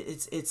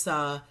 it's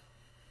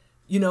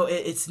you know,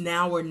 it's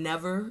now or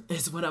never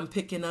is what I'm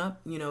picking up.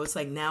 You know, it's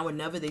like now or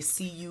never. They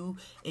see you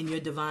in your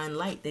divine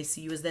light. They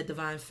see you as that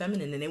divine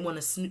feminine, and they want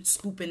to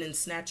scoop in and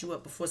snatch you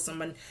up before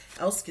someone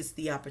else gets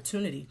the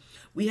opportunity.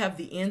 We have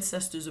the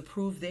ancestors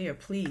approved there,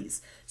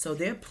 please. So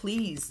they're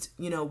pleased,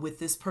 you know, with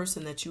this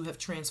person that you have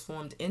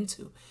transformed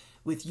into,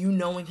 with you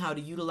knowing how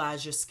to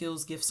utilize your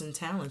skills, gifts, and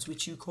talents,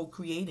 with you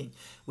co-creating,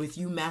 with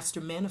you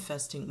master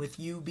manifesting, with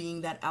you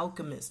being that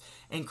alchemist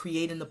and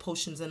creating the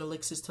potions and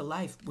elixirs to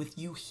life, with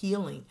you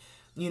healing,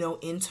 you know,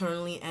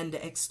 internally and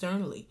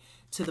externally,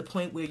 to the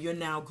point where you're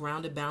now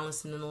grounded,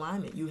 balanced, and in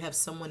alignment. You have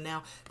someone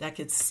now that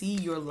could see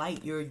your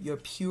light, your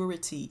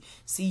purity,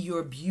 see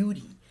your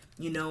beauty,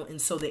 you know.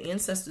 And so the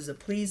ancestors are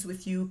pleased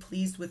with you,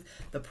 pleased with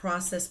the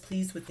process,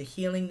 pleased with the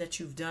healing that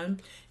you've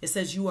done. It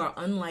says you are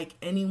unlike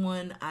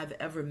anyone I've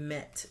ever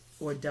met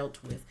or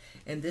dealt with.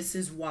 And this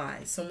is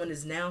why someone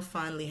is now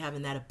finally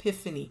having that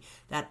epiphany,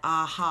 that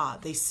aha.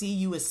 They see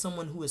you as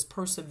someone who has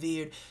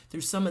persevered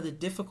through some of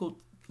the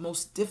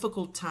most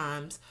difficult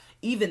times.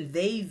 Even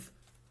they've,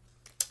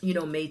 you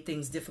know, made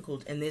things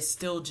difficult, and they're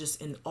still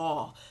just in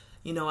awe.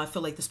 You know, I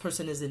feel like this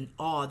person is in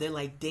awe. They're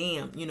like,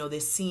 damn, you know, they're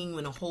seeing you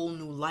in a whole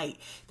new light.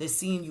 They're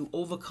seeing you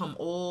overcome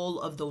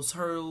all of those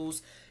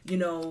hurdles. You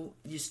know,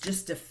 it's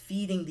just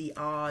defeating the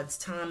odds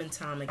time and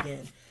time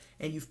again.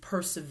 And you've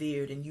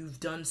persevered, and you've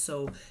done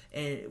so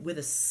and with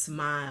a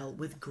smile,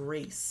 with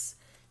grace,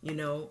 you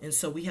know. And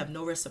so we have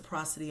no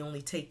reciprocity,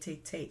 only take,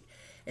 take, take.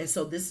 And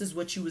so this is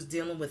what you was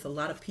dealing with. A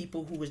lot of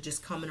people who was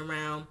just coming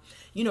around,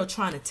 you know,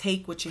 trying to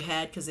take what you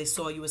had because they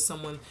saw you as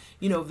someone,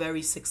 you know,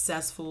 very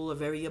successful or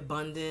very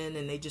abundant,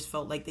 and they just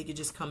felt like they could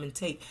just come and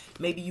take.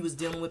 Maybe you was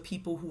dealing with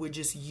people who were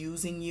just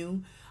using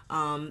you,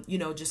 you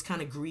know, just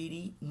kind of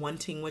greedy,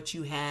 wanting what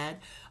you had,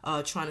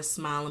 trying to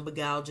smile and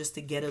beguile just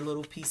to get a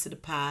little piece of the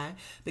pie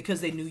because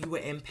they knew you were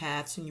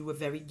empaths and you were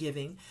very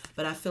giving.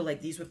 But I feel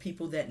like these were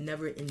people that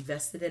never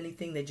invested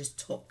anything. They just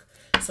took.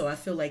 So I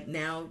feel like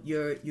now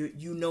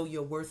you know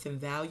your worth and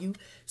value.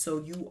 So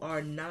you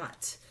are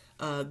not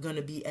going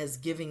to be as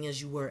giving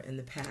as you were in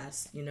the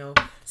past, you know.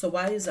 So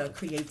why is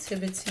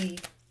creativity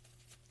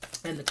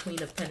and the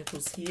Queen of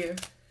Pentacles here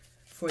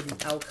for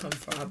the outcome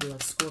for our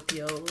beloved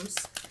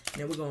Scorpios?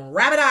 And then we're going to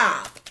wrap it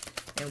up.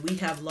 And we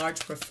have Large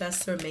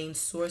Professor, main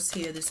source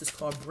here. This is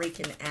called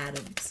Breaking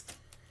Atoms.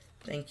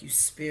 Thank you,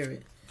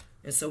 Spirit.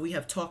 And so we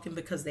have talking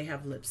because they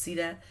have lips. See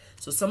that?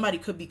 So somebody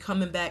could be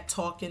coming back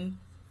talking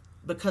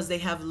because they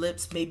have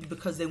lips, maybe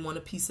because they want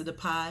a piece of the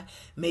pie,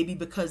 maybe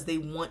because they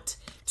want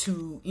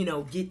to, you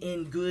know, get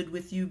in good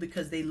with you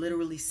because they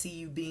literally see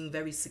you being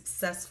very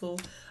successful.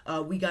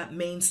 We got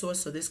main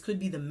source, so this could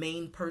be the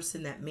main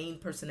person that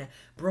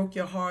broke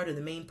your heart, or the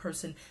main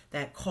person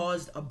that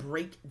caused a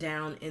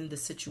breakdown in the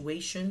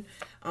situation.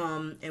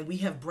 And we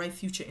have bright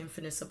future,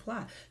 infinite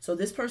supply. So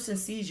this person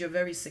sees you're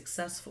very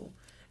successful.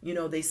 You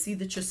know, they see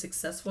that you're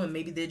successful, and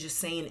maybe they're just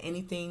saying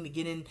anything to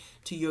get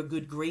into your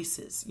good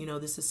graces. You know,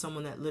 this is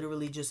someone that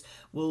literally just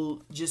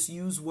will just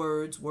use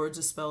words. Words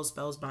are spells,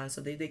 spells bind. So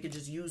they could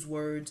just use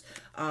words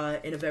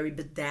in a very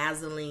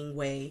bedazzling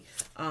way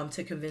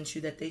to convince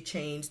you that they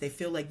changed. They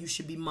feel like you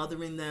should be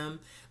mothering them,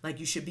 like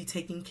you should be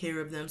taking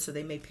care of them. So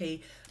they may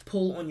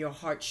pull on your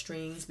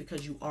heartstrings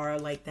because you are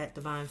like that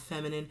divine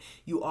feminine.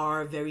 You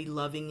are very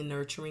loving and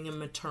nurturing and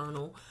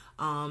maternal.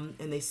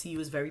 And they see you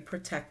as very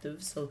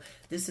protective. So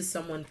this is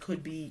someone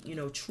could be, you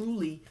know,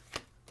 truly,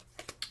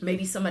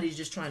 maybe somebody's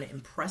just trying to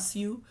impress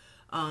you,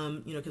 you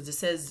know, because it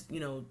says,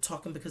 you know,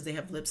 talking because they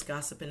have lips,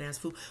 gossip, and ass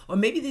food. Or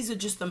maybe these are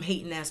just them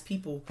hating ass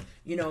people,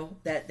 you know,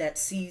 that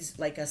sees,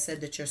 like I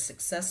said, that you're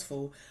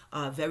successful,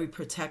 very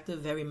protective,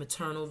 very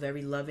maternal,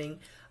 very loving.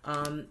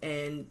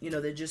 And you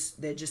know, they're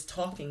just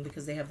talking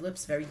because they have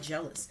lips, very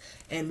jealous.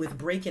 And with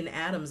breaking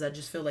atoms, I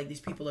just feel like these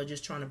people are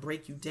just trying to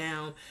break you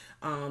down.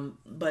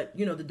 But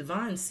you know, the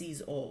divine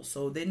sees all,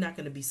 so they're not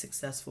going to be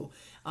successful.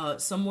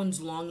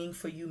 Someone's longing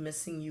for you,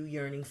 missing you,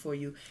 yearning for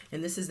you,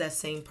 and this is that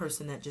same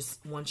person that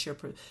just wants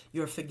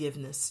your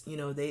forgiveness. You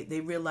know, they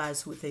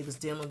realize what they was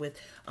dealing with.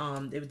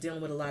 They were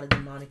dealing with a lot of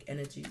demonic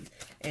energy,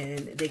 and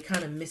they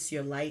kind of miss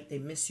your light. They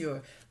miss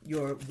your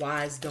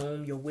wise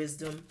dome, your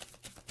wisdom.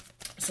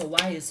 So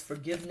why is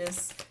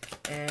forgiveness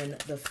and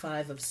the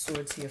Five of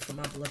Swords here for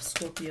my beloved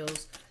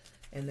Scorpios?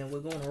 And then we're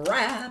going to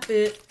wrap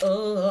it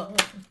up.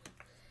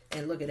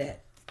 And look at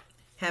that.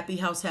 Happy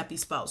house, happy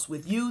spouse.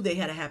 With you, they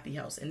had a happy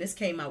house. And this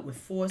came out with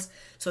force.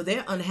 So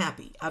they're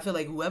unhappy. I feel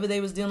like whoever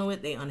they was dealing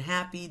with, they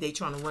unhappy. They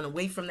trying to run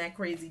away from that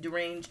crazy,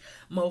 deranged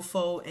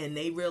mofo. And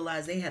they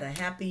realized they had a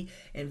happy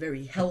and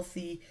very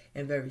healthy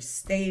and very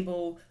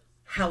stable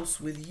house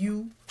with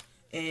you.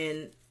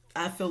 And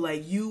I feel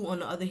like you, on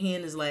the other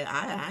hand, is like,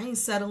 I ain't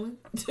settling.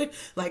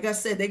 Like I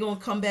said, they're going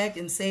to come back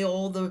and say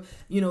all the,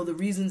 you know, the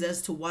reasons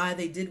as to why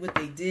they did what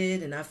they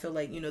did. And I feel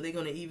like, you know, they're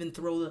going to even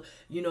throw the,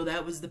 you know,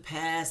 that was the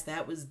past,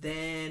 that was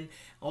then.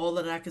 All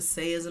that I could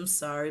say is I'm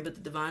sorry. But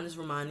the divine is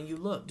reminding you,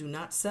 look, do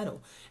not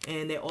settle.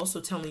 And they're also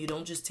telling you,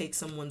 don't just take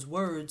someone's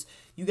words.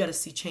 you got to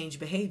see change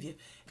behavior.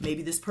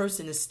 Maybe this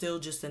person is still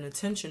just an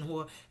attention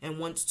whore and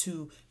wants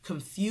to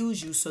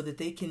confuse you so that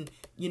they can,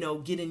 you know,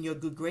 get in your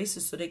good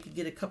graces so they can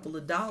get a couple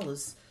of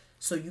dollars.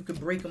 So you could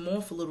break them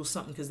off a little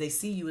something because they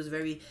see you as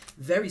very,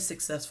 very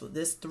successful.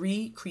 This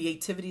 3,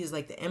 creativity, is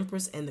like the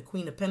Empress and the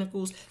Queen of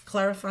Pentacles.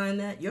 Clarifying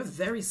that, you're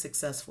very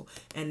successful.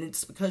 And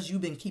it's because you've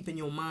been keeping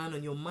your mind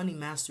on your money,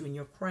 mastering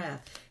your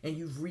craft, and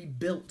you've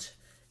rebuilt.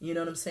 You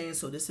know what I'm saying?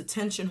 So this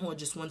attention whore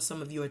just wants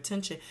some of your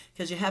attention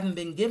because you haven't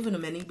been giving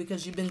them any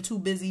because you've been too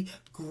busy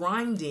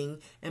grinding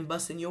and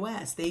busting your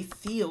ass. They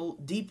feel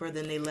deeper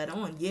than they let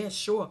on. Yeah,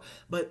 sure.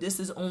 But this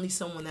is only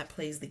someone that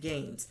plays the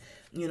games.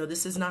 You know,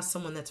 this is not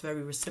someone that's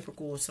very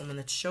reciprocal or someone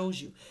that shows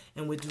you.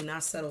 And we do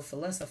not settle for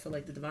less. I feel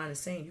like the divine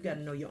is saying you got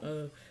to know your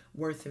own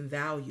worth and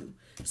value.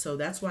 So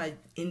that's why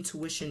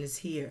intuition is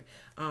here.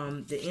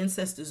 The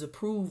ancestors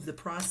approve the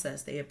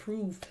process. They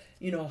approve,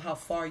 you know, how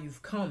far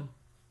you've come.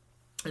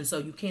 And so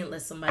you can't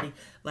let somebody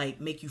like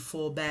make you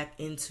fall back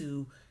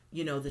into,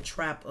 you know, the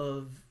trap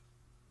of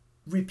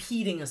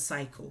repeating a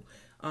cycle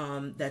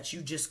that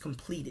you just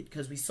completed,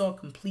 because we saw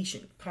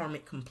completion,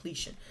 karmic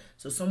completion.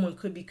 So someone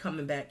could be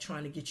coming back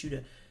trying to get you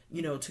to,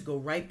 you know, to go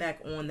right back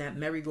on that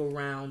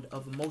merry-go-round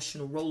of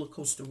emotional roller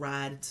coaster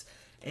rides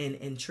and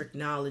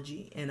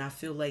tricknology. And I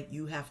feel like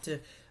you have to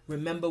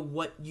remember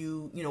what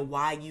you know,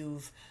 why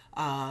you've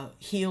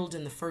healed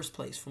in the first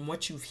place, from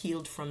what you've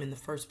healed from in the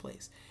first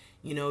place.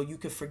 You know, you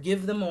can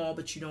forgive them all,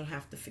 but you don't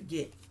have to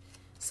forget.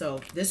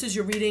 So this is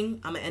your reading.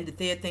 I'm going to end it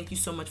there. Thank you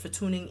so much for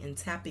tuning and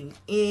tapping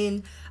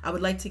in. I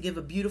would like to give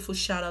a beautiful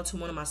shout out to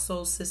one of my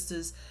soul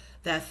sisters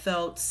that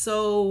felt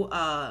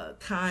so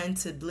kind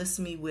to bless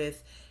me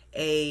with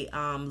a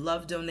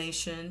love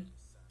donation.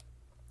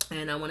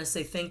 And I want to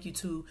say thank you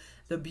to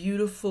the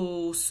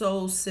beautiful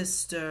soul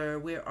sister.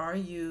 Where are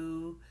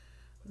you?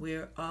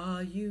 Where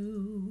are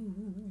you?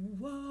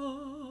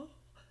 Whoa.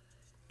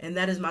 And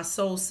that is my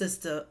soul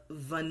sister,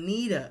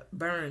 Vanita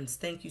Burns.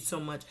 Thank you so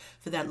much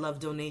for that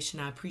love donation.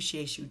 I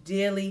appreciate you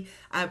dearly.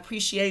 I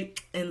appreciate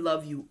and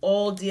love you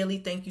all dearly.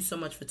 Thank you so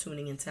much for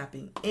tuning and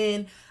tapping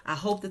in. I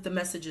hope that the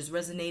message has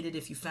resonated.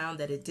 If you found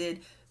that it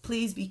did,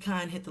 please be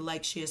kind. Hit the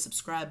like, share,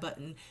 subscribe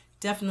button.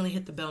 Definitely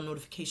hit the bell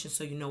notification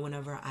so you know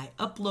whenever I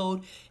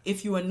upload.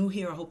 If you are new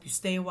here, I hope you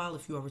stay a while.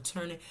 If you are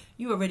returning,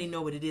 you already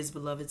know what it is,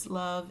 beloved. It's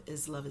love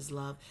is love is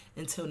love.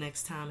 Until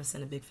next time, I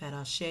send a big fat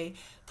ashe.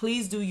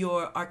 Please do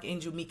your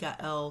Archangel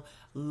Michael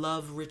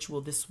love ritual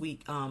this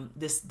week,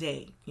 this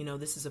day. You know,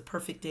 this is a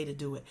perfect day to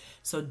do it.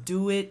 So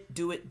do it,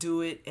 do it,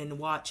 do it, and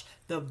watch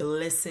the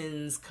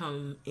blessings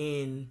come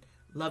in.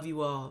 Love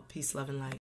you all. Peace, love, and light.